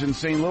 10 years in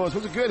St. Louis.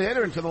 Was a good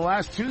hitter until the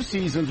last two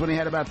seasons when he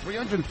had about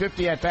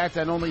 350 at-bats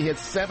and only hit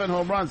 7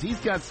 home runs. He's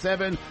got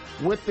 7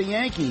 with the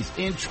Yankees.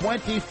 In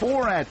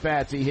 24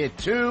 at-bats, he hit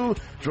 2,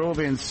 drove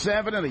in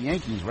 7, and the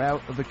Yankees were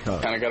out of the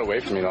Cubs. Kind of got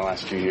away from me the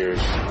last few years.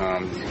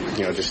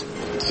 Just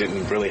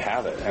didn't really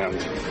have it.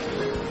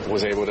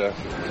 Was able to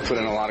put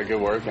in a lot of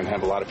good work and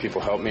have a lot of people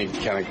help me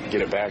kind of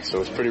get it back. So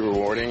it's pretty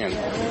rewarding, and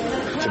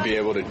to be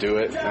able to do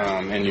it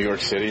in New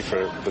York City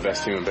for the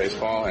best team in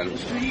baseball, and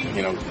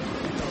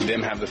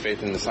them have the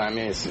faith in to sign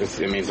me,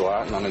 it means a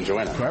lot, and I'm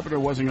enjoying it. Carpenter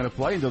wasn't going to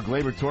play until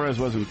Gleyber Torres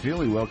wasn't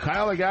feeling well.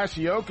 Kyle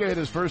Higashioka hit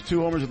his first 2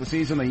 homers of the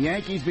season. The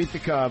Yankees beat the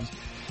Cubs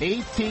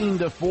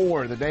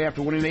 18-4 the day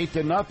after winning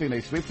 8-0.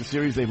 They sweep the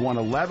series. They've won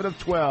 11 of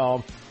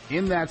 12.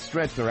 In that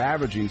stretch, they're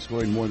averaging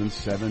scoring more than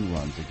 7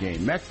 runs a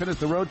game. Mets finished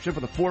the road trip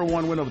with a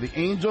 4-1 win over the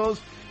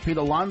Angels. Pete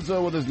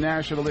Alonso with his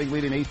National League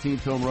leading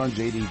 18th home run.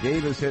 J.D.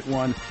 Davis hit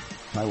 1.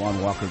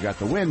 Taijuan Walker got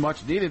the win,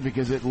 much needed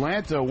because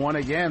Atlanta won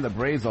again, the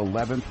Braves'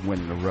 11th win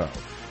in a row.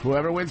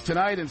 Whoever wins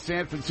tonight in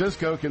San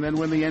Francisco can then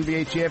win the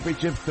NBA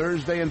championship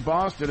Thursday in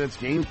Boston. It's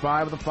Game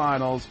 5 of the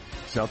finals.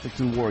 Celtics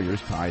and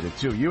Warriors tied at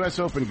 2. U.S.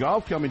 Open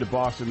golf coming to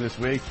Boston this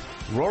week.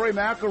 Rory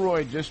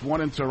McIlroy just won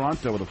in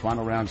Toronto with a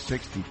final round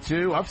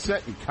 62.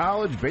 Upset in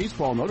college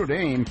baseball. Notre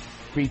Dame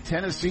beat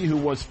Tennessee, who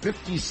was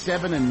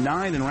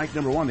 57-9 and ranked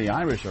number 1. The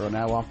Irish are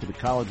now off to the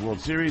College World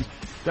Series.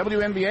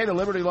 WNBA, the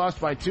Liberty lost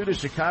by 2 to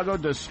Chicago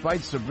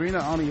despite Sabrina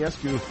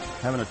Ionescu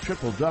having a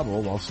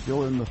triple-double while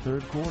still in the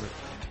third quarter.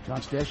 John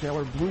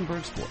Stashower,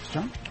 Bloomberg Sports.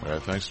 John? All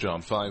right, thanks,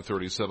 John.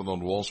 5:37 on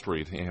Wall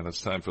Street, and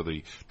it's time for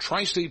the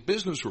Tri-State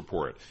Business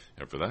Report.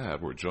 And for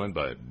that, we're joined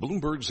by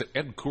Bloomberg's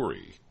Ed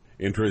Corey.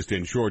 Interest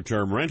in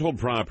short-term rental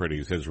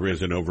properties has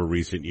risen over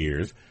recent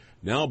years.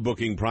 Now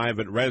booking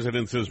private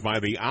residences by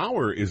the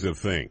hour is a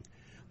thing.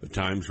 The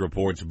Times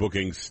reports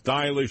booking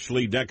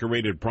stylishly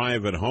decorated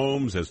private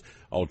homes as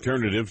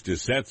alternatives to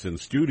sets and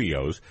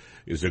studios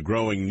is a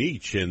growing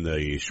niche in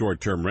the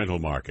short-term rental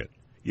market.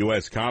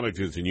 U.S.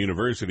 colleges and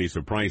universities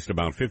have priced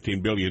about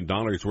 $15 billion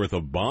worth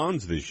of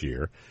bonds this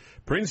year.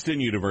 Princeton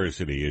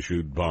University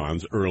issued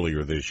bonds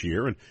earlier this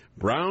year, and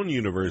Brown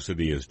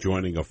University is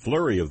joining a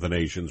flurry of the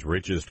nation's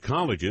richest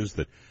colleges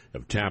that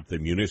have tapped the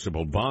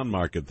municipal bond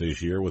market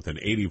this year with an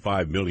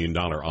 $85 million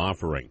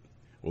offering.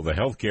 Well, the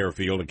healthcare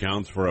field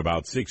accounts for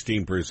about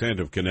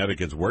 16% of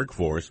Connecticut's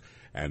workforce,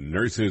 and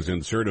nurses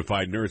and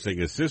certified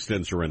nursing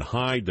assistants are in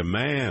high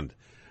demand.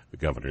 The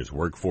Governor's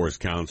Workforce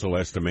Council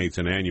estimates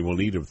an annual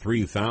need of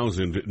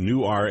 3,000 new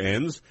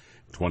RNs,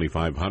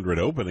 2,500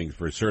 openings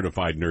for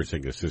certified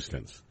nursing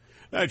assistants.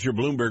 That's your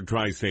Bloomberg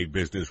Tri-State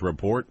Business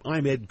Report.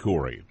 I'm Ed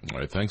Corey. All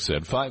right, thanks,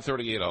 Ed.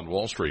 5:38 on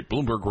Wall Street.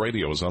 Bloomberg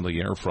Radio is on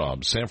the air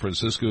from San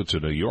Francisco to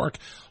New York,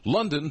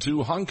 London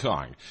to Hong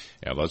Kong.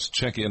 And let's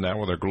check in now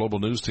with our global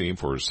news team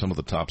for some of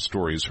the top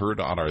stories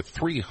heard on our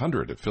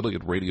 300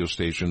 affiliate radio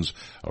stations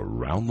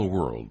around the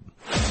world.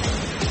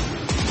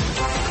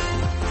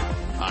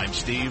 I'm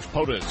Steve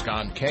Potisk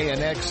on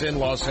KNX in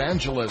Los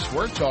Angeles.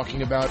 We're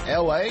talking about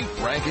L.A.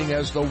 ranking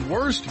as the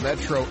worst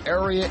metro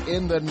area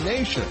in the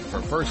nation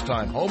for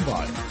first-time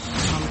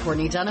homebuyers. I'm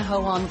Courtney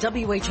Donahoe on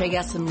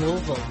WHAS in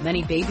Louisville.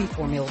 Many baby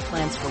formula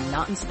plants were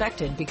not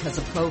inspected because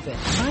of COVID.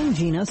 I'm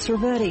Gina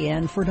Cervetti,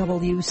 and for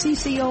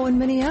WCCO in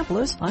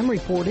Minneapolis, I'm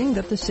reporting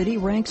that the city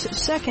ranks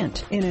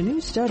second in a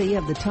new study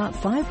of the top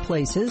 5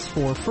 places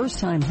for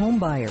first-time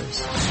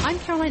homebuyers. I'm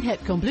Caroline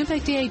Hepk on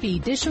Bloomberg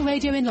DAB Digital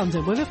Radio in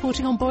London. We're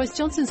reporting on Boris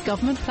Johnson's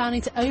government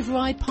planning to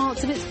override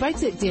parts of its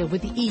Brexit deal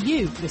with the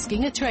EU,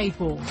 risking a trade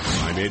war.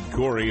 I'm Ed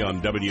Corey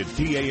on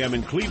WTAM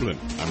in Cleveland.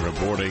 I'm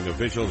reporting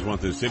officials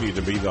want the city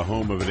to be the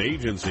home of an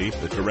agency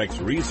that directs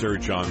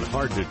research on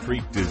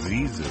hard-to-treat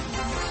diseases.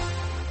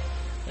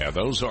 And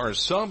those are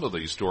some of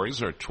these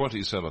stories our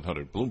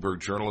 2,700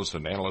 Bloomberg journalists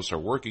and analysts are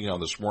working on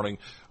this morning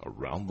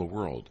around the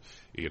world.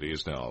 It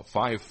is now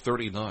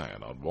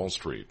 5:39 on Wall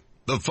Street.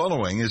 The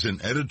following is an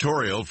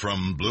editorial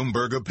from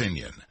Bloomberg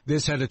Opinion.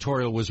 This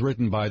editorial was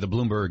written by the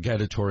Bloomberg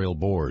editorial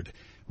board.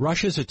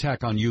 Russia's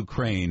attack on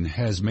Ukraine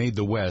has made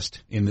the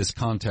West, in this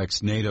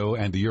context NATO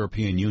and the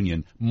European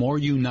Union, more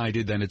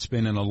united than it's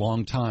been in a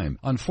long time.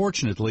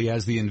 Unfortunately,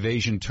 as the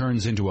invasion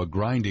turns into a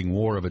grinding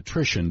war of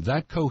attrition,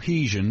 that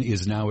cohesion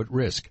is now at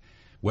risk.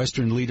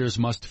 Western leaders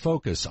must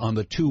focus on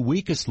the 2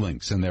 weakest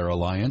links in their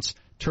alliance,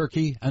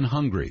 Turkey and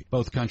Hungary.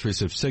 Both countries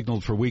have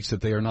signaled for weeks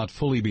that they are not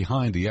fully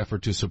behind the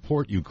effort to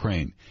support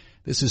Ukraine.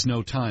 This is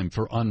no time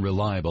for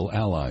unreliable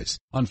allies.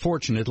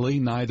 Unfortunately,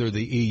 neither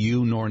the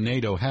EU nor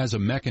NATO has a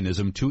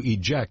mechanism to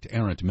eject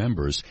errant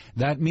members.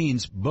 That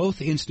means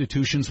both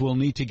institutions will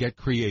need to get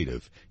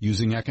creative,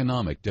 using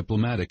economic,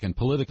 diplomatic, and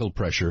political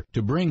pressure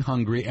to bring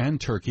Hungary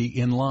and Turkey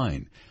in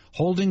line.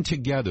 Holding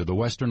together the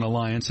Western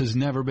alliance has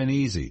never been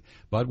easy,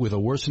 but with a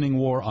worsening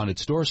war on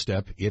its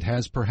doorstep, it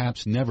has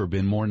perhaps never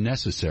been more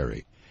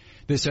necessary.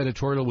 This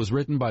editorial was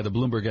written by the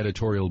Bloomberg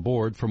editorial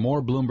board. For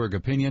more Bloomberg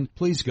opinion,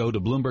 please go to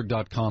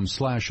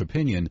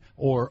Bloomberg.com/opinion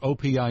or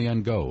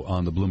OPIN Go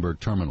on the Bloomberg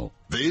terminal.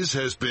 This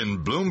has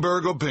been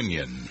Bloomberg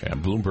Opinion.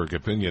 And Bloomberg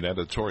Opinion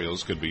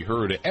editorials can be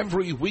heard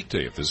every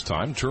weekday at this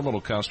time.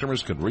 Terminal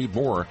customers can read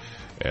more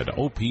at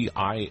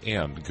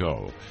OPIN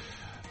Go.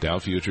 Dow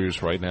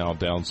futures right now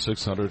down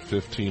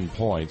 615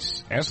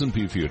 points.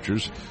 S&P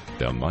futures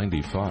down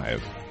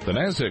 95. The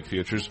NASDAQ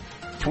futures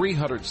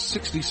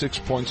 366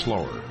 points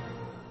lower.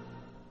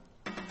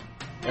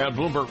 And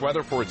Bloomberg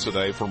weather for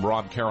today from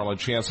Rob Carroll. A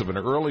chance of an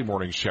early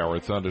morning shower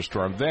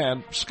thunderstorm.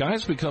 Then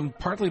skies become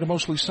partly to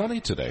mostly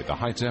sunny today. The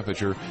high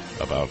temperature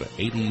about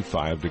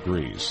 85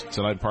 degrees.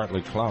 Tonight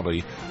partly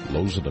cloudy.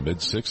 Lows in the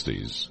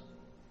mid-60s.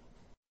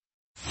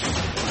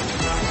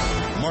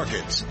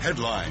 Markets,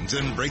 headlines,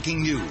 and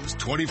breaking news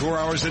 24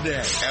 hours a day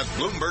at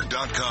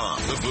Bloomberg.com,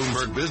 the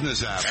Bloomberg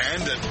Business app,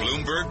 and at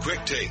Bloomberg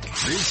Quick Take.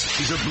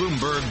 This is a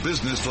Bloomberg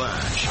Business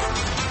Flash.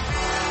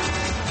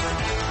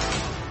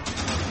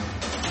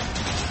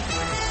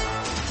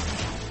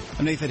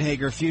 I'm Nathan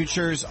Hager.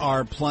 Futures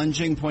are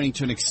plunging, pointing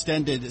to an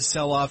extended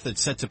sell-off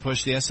that's set to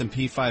push the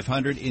S&P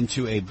 500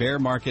 into a bear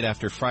market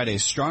after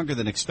Friday's stronger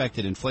than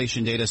expected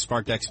inflation data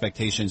sparked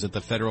expectations that the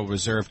Federal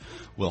Reserve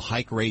will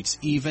hike rates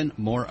even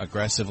more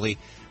aggressively.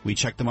 We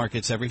check the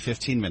markets every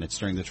 15 minutes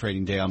during the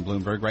trading day on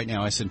Bloomberg. Right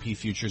now, S&P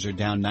futures are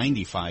down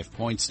 95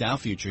 points. Dow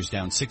futures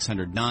down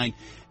 609.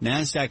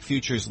 NASDAQ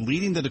futures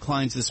leading the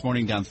declines this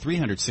morning, down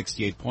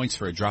 368 points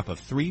for a drop of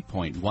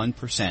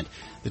 3.1%.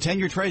 The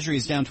 10-year Treasury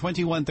is down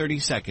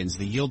 21/30 seconds.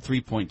 The yield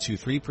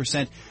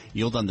 3.23%.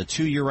 Yield on the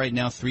 2-year right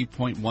now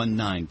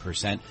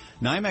 3.19%.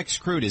 NYMEX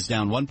crude is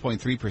down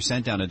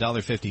 1.3%, down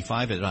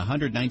 $1.55 at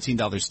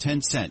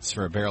 $119.10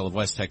 for a barrel of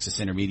West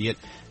Texas Intermediate.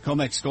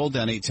 COMEX gold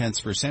down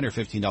 0.8% or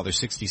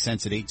 $15.60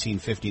 at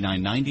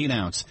 $18.59.90 an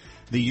ounce.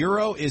 The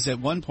euro is at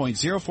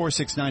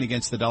 1.0469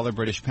 against the dollar.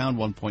 British pound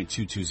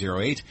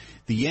 1.2208.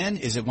 The yen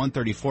is at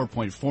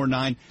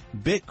 134.49.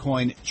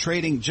 Bitcoin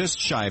trading just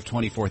shy of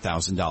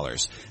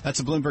 $24,000. That's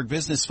a Bloomberg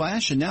Business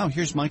Flash. And now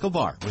here's Michael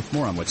Barr with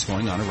more on what's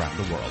going on around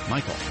the world.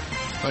 Michael.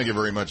 Thank you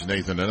very much,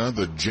 Nathan.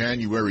 The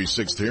January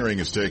 6th hearing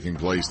is taking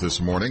place this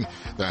morning.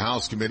 The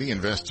House committee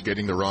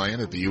investigating the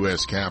riot at the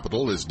U.S.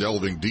 Capitol is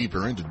delving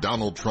deeper into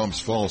Donald Trump's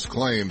false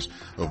claims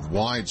of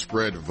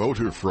widespread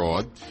voter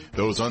fraud.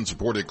 Those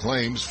unsupported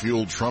claims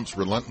fueled Trump's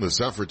relentless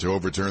effort to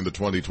overturn the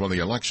 2020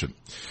 election.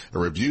 A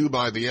review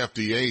by the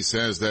FDA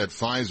says that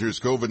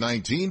Pfizer's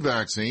COVID-19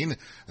 vaccine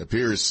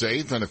appears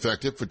safe and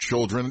effective for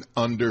children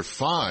under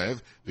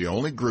 5, the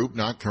only group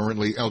not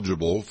currently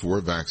eligible for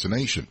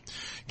vaccination.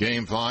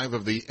 Game 5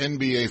 of the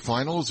NBA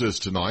Finals is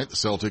tonight. The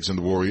Celtics and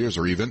the Warriors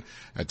are even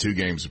at 2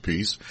 games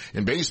apiece.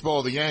 In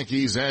baseball, the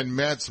Yankees and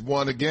Mets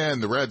won again.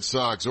 The Red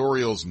Sox,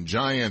 Orioles, and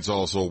Giants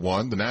also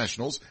won. The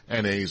Nationals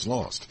and A's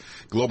lost.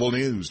 Global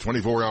news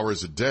 24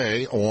 hours a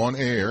day on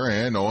air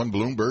and on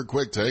Bloomberg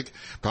Quick Take,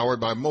 powered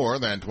by more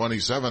than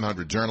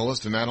 2,700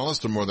 journalists and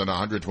analysts in more than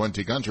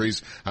 120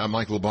 countries. I'm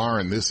Michael Barr,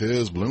 and this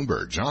is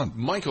Bloomberg. John.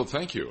 Michael,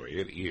 thank you.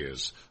 It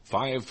is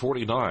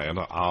 5:49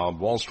 on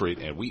Wall Street,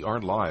 and we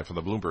are live from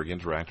the Bloomberg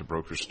Interactive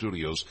Broker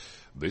Studios.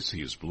 This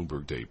is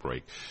Bloomberg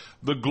Daybreak.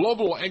 The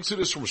global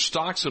exodus from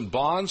stocks and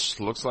bonds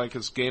looks like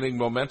it's gaining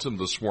momentum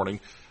this morning.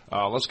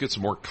 Let's get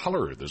some more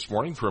color this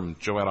morning from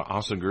Joanna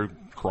Ossinger,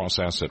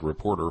 cross-asset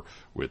reporter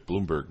with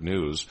Bloomberg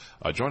News.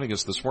 Joining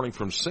us this morning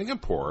from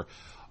Singapore,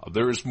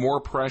 there is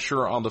more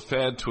pressure on the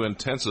Fed to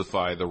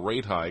intensify the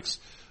rate hikes.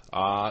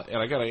 And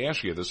I got to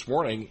ask you this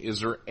morning,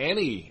 is there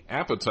any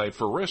appetite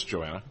for risk,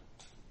 Joanna?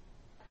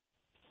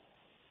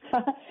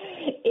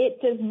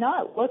 It does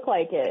not look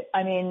like it.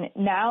 I mean,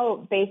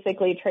 now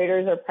basically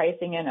traders are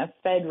pricing in a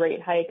Fed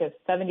rate hike of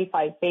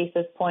 75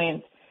 basis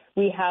points.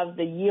 We have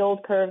the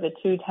yield curve, the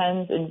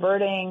 210s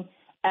inverting,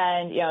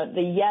 and,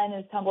 the yen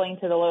is tumbling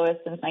to the lowest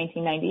since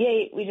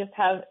 1998. We just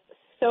have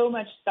so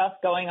much stuff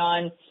going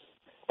on.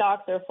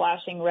 Stocks are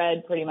flashing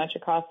red pretty much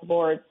across the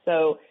board.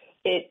 So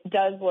it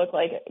does look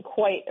like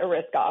quite a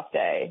risk-off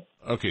day.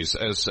 Okay, so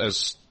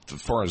as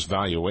far as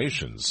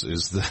valuations,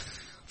 is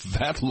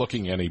that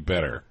looking any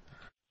better?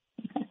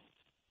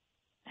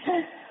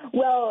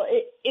 Well,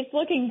 it's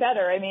looking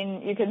better. I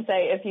mean, you can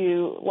say if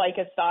you like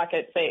a stock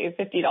at, say,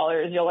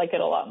 $50, you'll like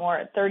it a lot more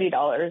at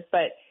 $30.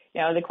 But,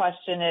 the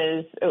question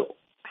is,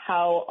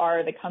 how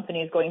are the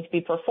companies going to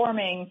be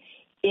performing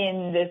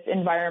in this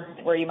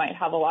environment where you might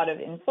have a lot of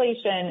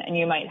inflation and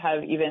you might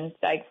have even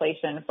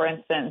stagflation, for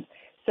instance?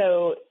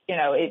 So,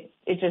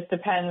 it just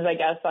depends, I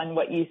guess, on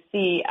what you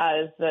see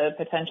as the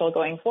potential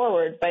going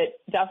forward. But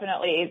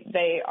definitely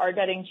they are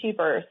getting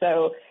cheaper.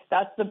 So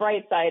that's the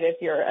bright side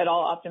if you're at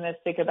all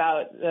optimistic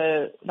about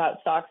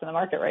stocks in the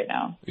market right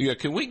now. Yeah,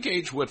 can we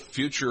gauge what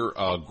future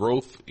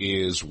growth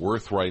is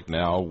worth right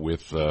now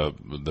with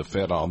the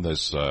Fed on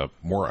this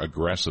more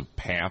aggressive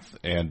path?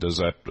 And does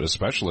that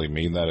especially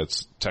mean that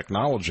it's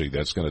technology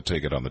that's going to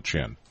take it on the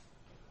chin?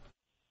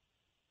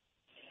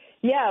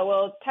 Yeah,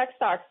 well, tech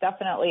stocks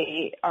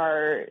definitely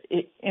are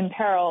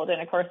imperiled,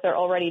 and of course they're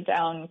already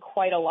down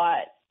quite a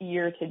lot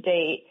year to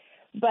date.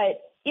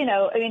 But,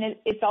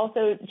 it's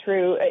also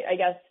true, I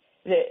guess,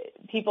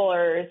 that people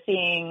are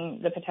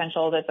seeing the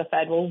potential that the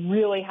Fed will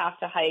really have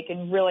to hike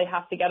and really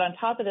have to get on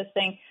top of this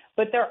thing.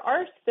 But there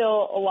are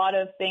still a lot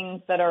of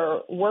things that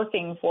are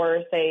working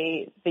for,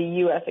 say, the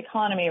U.S.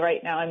 economy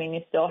right now. I mean,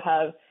 you still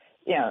have,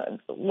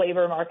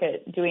 labor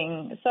market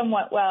doing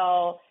somewhat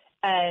well.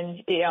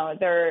 And,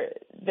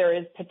 there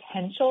is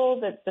potential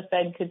that the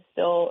Fed could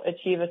still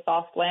achieve a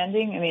soft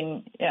landing. I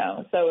mean,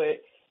 so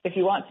if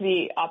you want to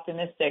be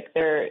optimistic,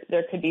 there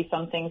could be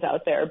some things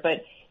out there.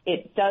 But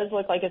it does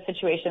look like a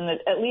situation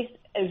that at least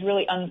is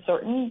really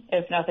uncertain,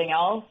 if nothing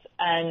else.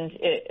 And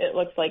it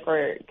looks like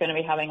we're going to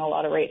be having a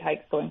lot of rate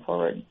hikes going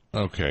forward.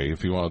 Okay,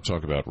 if you want to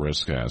talk about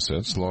risk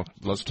assets,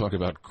 let's talk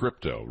about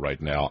crypto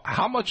right now.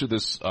 How much of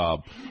this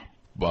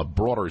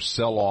broader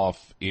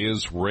sell-off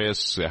is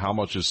risk? How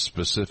much is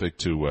specific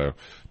to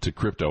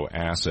crypto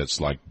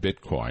assets like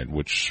Bitcoin,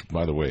 which,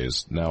 by the way,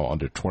 is now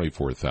under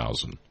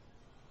 24,000?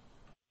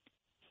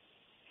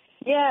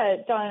 Yeah,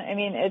 Don, I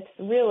mean, it's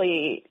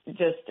really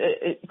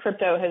just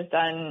crypto has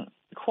done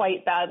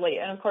quite badly.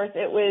 And, of course,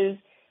 it was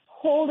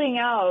holding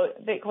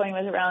out. Bitcoin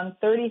was around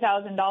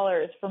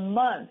 $30,000 for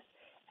months.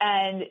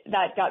 And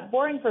that got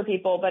boring for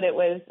people, but it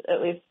was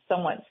at least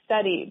somewhat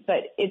steady.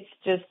 But it's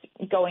just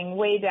going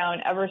way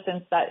down ever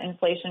since that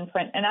inflation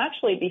print. And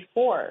actually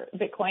before,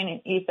 Bitcoin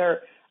and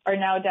Ether are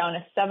now down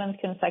a 7th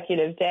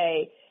consecutive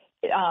day.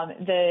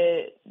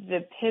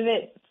 The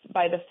pivot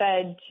by the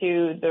Fed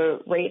to the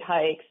rate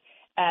hikes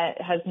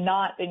has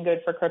not been good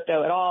for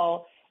crypto at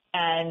all.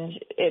 And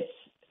it's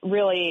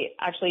really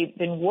actually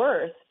been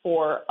worse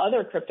for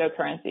other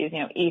cryptocurrencies,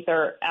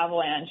 Ether,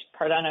 Avalanche,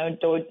 Cardano,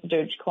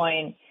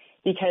 Dogecoin,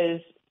 because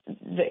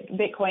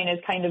Bitcoin is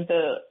kind of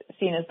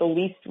seen as the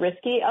least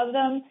risky of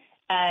them,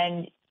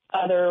 and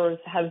others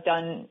have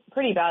done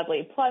pretty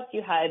badly. Plus,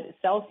 you had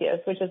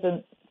Celsius, which is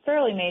a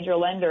fairly major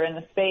lender in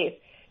the space,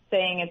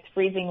 saying it's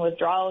freezing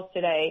withdrawals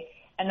today,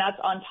 and that's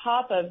on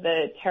top of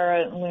the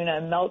Terra and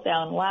Luna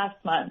meltdown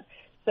last month.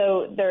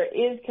 So there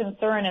is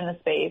concern in the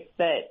space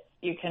that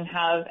you can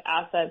have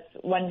assets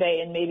one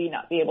day and maybe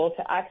not be able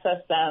to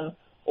access them,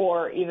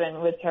 or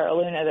even with Terra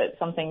Luna that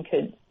something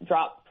could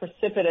drop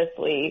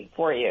precipitously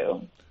for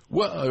you.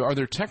 Well, are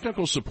there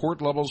technical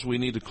support levels we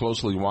need to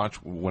closely watch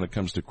when it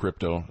comes to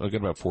crypto? I've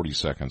got about 40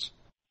 seconds.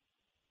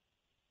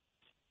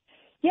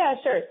 Yeah,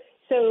 sure.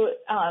 So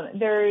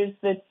there's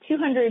the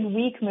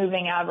 200-week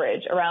moving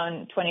average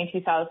around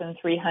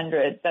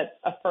 22,300. That's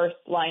a first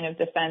line of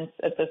defense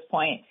at this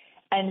point.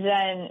 And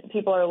then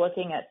people are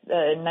looking at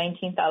the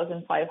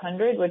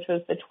 19,500, which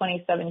was the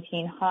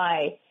 2017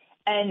 high.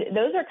 And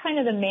those are kind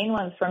of the main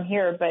ones from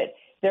here, but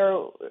there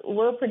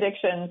were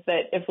predictions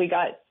that if we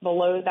got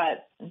below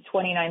that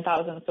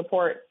 29,000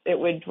 support, it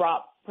would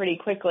drop pretty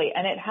quickly.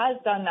 And it has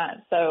done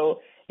that.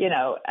 So,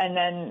 and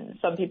then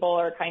some people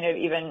are kind of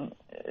even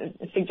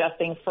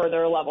suggesting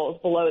further levels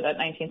below that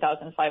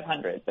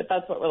 19,500. But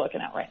that's what we're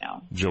looking at right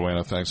now.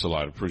 Joanna, thanks a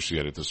lot.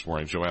 Appreciate it this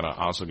morning. Joanna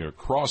Ossinger,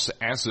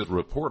 cross-asset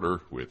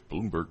reporter with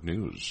Bloomberg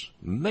News.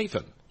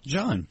 Nathan.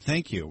 John,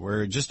 thank you.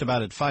 We're just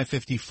about at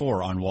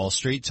 5:54 on Wall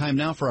Street. Time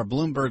now for our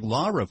Bloomberg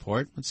Law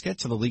Report. Let's get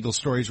to the legal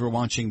stories we're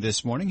watching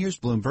this morning. Here's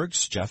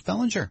Bloomberg's Jeff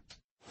Bellinger.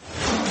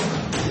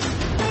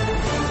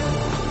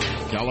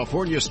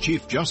 California's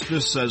Chief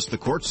Justice says the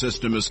court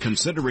system is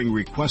considering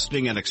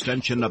requesting an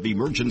extension of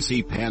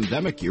emergency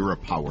pandemic-era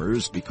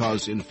powers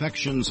because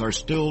infections are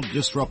still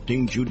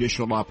disrupting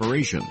judicial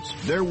operations.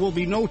 There will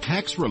be no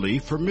tax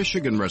relief for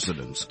Michigan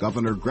residents.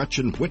 Governor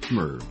Gretchen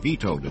Whitmer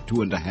vetoed a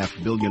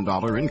 $2.5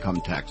 billion income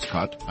tax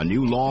cut. A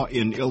new law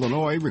in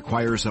Illinois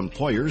requires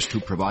employers to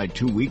provide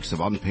 2 weeks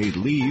of unpaid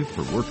leave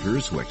for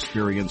workers who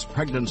experience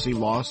pregnancy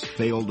loss,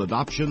 failed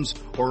adoptions,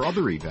 or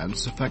other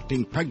events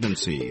affecting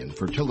pregnancy and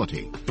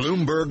fertility.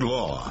 Bloomberg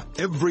Law.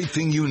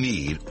 Everything you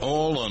need,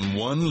 all on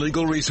one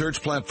legal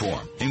research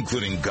platform,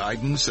 including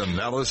guidance,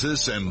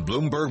 analysis, and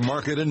Bloomberg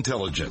Market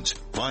Intelligence.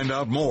 Find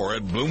out more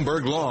at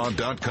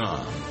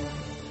BloombergLaw.com.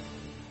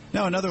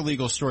 Now another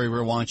legal story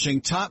we're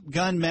watching, Top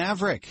Gun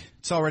Maverick.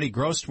 It's already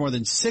grossed more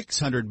than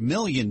 $600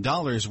 million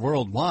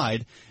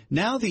worldwide.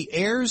 Now the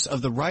heirs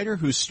of the writer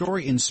whose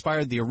story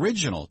inspired the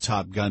original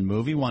Top Gun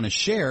movie want to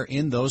share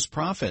in those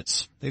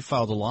profits. They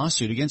filed a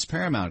lawsuit against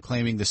Paramount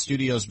claiming the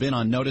studio's been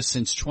on notice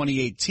since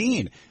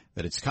 2018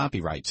 that its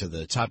copyright to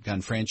the Top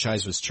Gun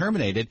franchise was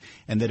terminated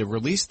and that it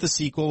released the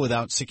sequel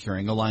without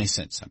securing a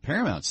license.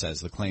 Paramount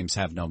says the claims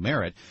have no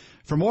merit.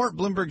 For more,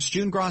 Bloomberg's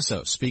June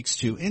Grosso speaks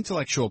to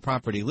intellectual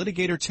property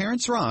litigator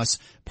Terrence Ross,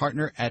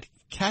 partner at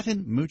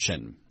Catton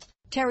Muchin.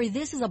 Terry,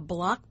 this is a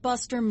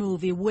blockbuster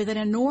movie with an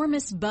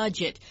enormous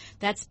budget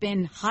that's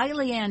been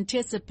highly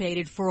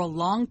anticipated for a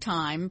long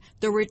time.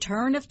 The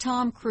return of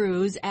Tom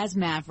Cruise as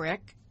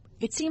Maverick.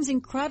 It seems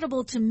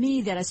incredible to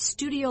me that a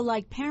studio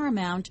like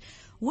Paramount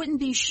wouldn't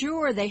be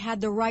sure they had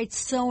the rights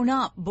sewn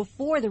up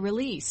before the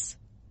release.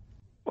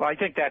 Well, I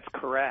think that's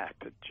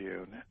correct,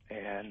 June,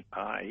 and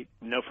I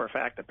know for a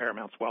fact that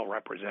Paramount's well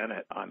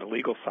represented on the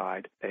legal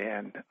side,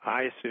 and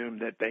I assume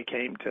that they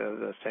came to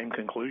the same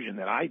conclusion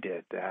that I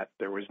did, that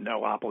there was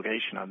no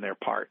obligation on their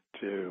part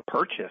to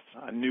purchase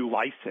a new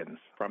license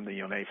from the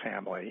Yoneh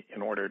family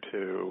in order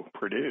to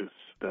produce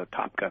the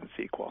Top Gun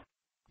sequel.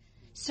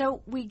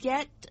 So we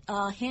get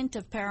a hint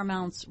of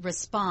Paramount's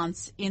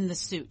response in the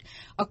suit.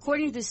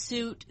 According to the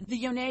suit, the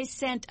Yoneh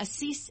sent a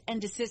cease and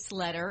desist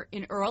letter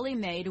in early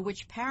May to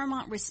which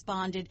Paramount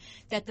responded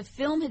that the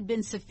film had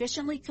been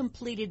sufficiently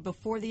completed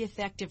before the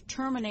effective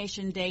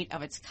termination date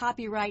of its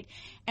copyright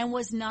and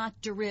was not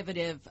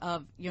derivative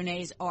of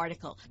Yoneh's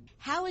article.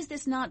 How is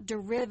this not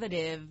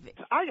derivative?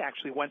 I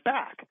actually went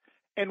back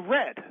and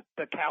read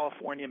the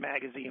California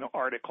Magazine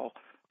article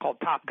called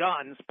Top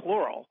Guns,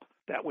 plural,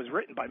 that was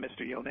written by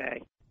Mr.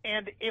 Yoneh,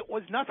 and it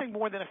was nothing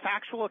more than a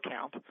factual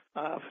account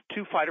of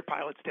two fighter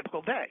pilots'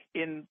 typical day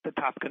in the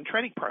Top Gun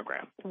training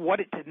program. What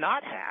it did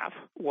not have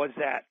was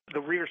that the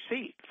rear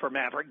seat for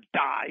Maverick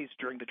dies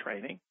during the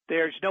training.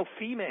 There's no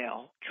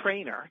female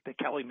trainer, the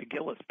Kelly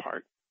McGillis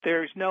part.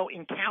 There's no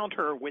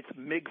encounter with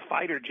MiG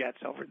fighter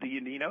jets over the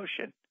Indian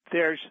Ocean.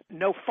 There's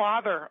no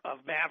father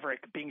of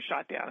Maverick being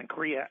shot down in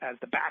Korea as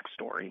the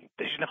backstory.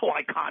 There's no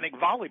iconic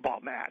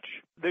volleyball match.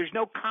 There's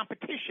no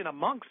competition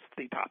amongst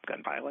the Top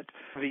Gun pilots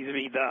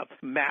vis-a-vis the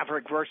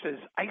Maverick versus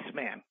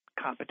Iceman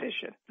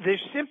competition.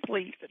 There's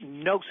simply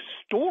no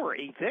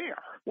story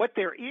there. What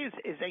there is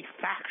a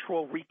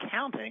factual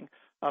recounting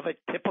of a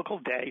typical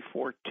day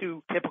for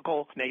two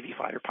typical Navy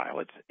fighter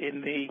pilots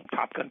in the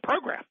Top Gun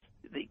program.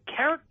 The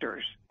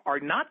characters are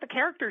not the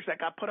characters that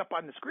got put up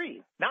on the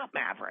screen, not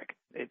Maverick.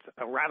 It's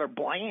a rather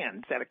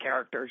bland set of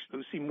characters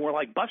who seem more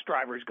like bus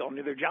drivers going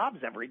to their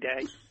jobs every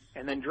day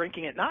and then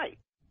drinking at night.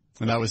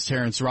 And that was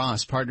Terrence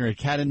Ross, partner at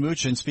Catton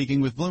Muchin,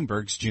 speaking with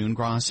Bloomberg's June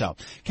Grosso.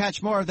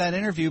 Catch more of that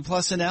interview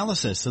plus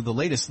analysis of the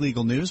latest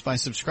legal news by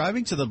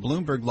subscribing to the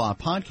Bloomberg Law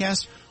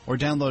Podcast or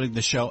downloading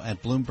the show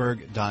at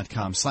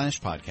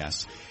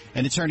Bloomberg.com/podcasts.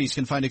 And attorneys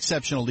can find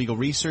exceptional legal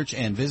research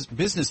and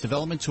business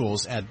development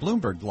tools at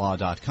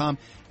BloombergLaw.com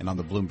and on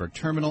the Bloomberg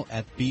terminal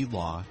at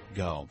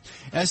BLawGo.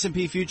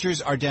 S&P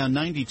futures are down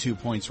 92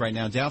 points right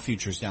now. Dow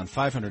futures down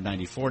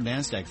 594.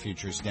 NASDAQ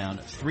futures down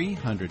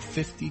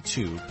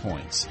 352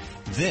 points.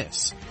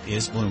 This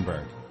is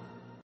Bloomberg.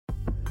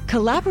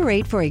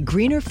 Collaborate for a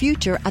greener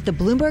future at the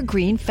Bloomberg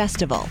Green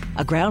Festival,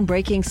 a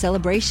groundbreaking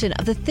celebration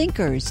of the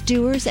thinkers,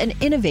 doers, and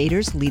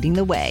innovators leading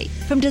the way.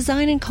 From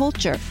design and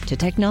culture to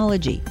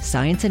technology,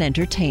 science, and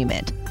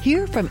entertainment.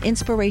 Hear from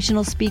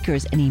inspirational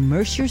speakers and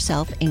immerse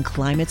yourself in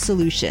climate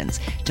solutions.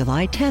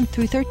 July 10th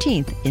through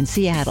 13th in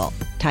Seattle.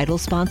 Title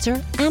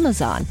sponsor,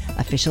 Amazon.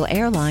 Official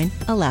airline,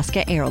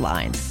 Alaska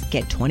Airlines.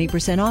 Get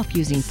 20% off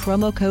using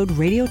promo code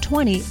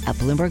radio20 at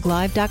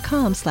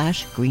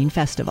BloombergLive.com/Green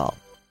Festival.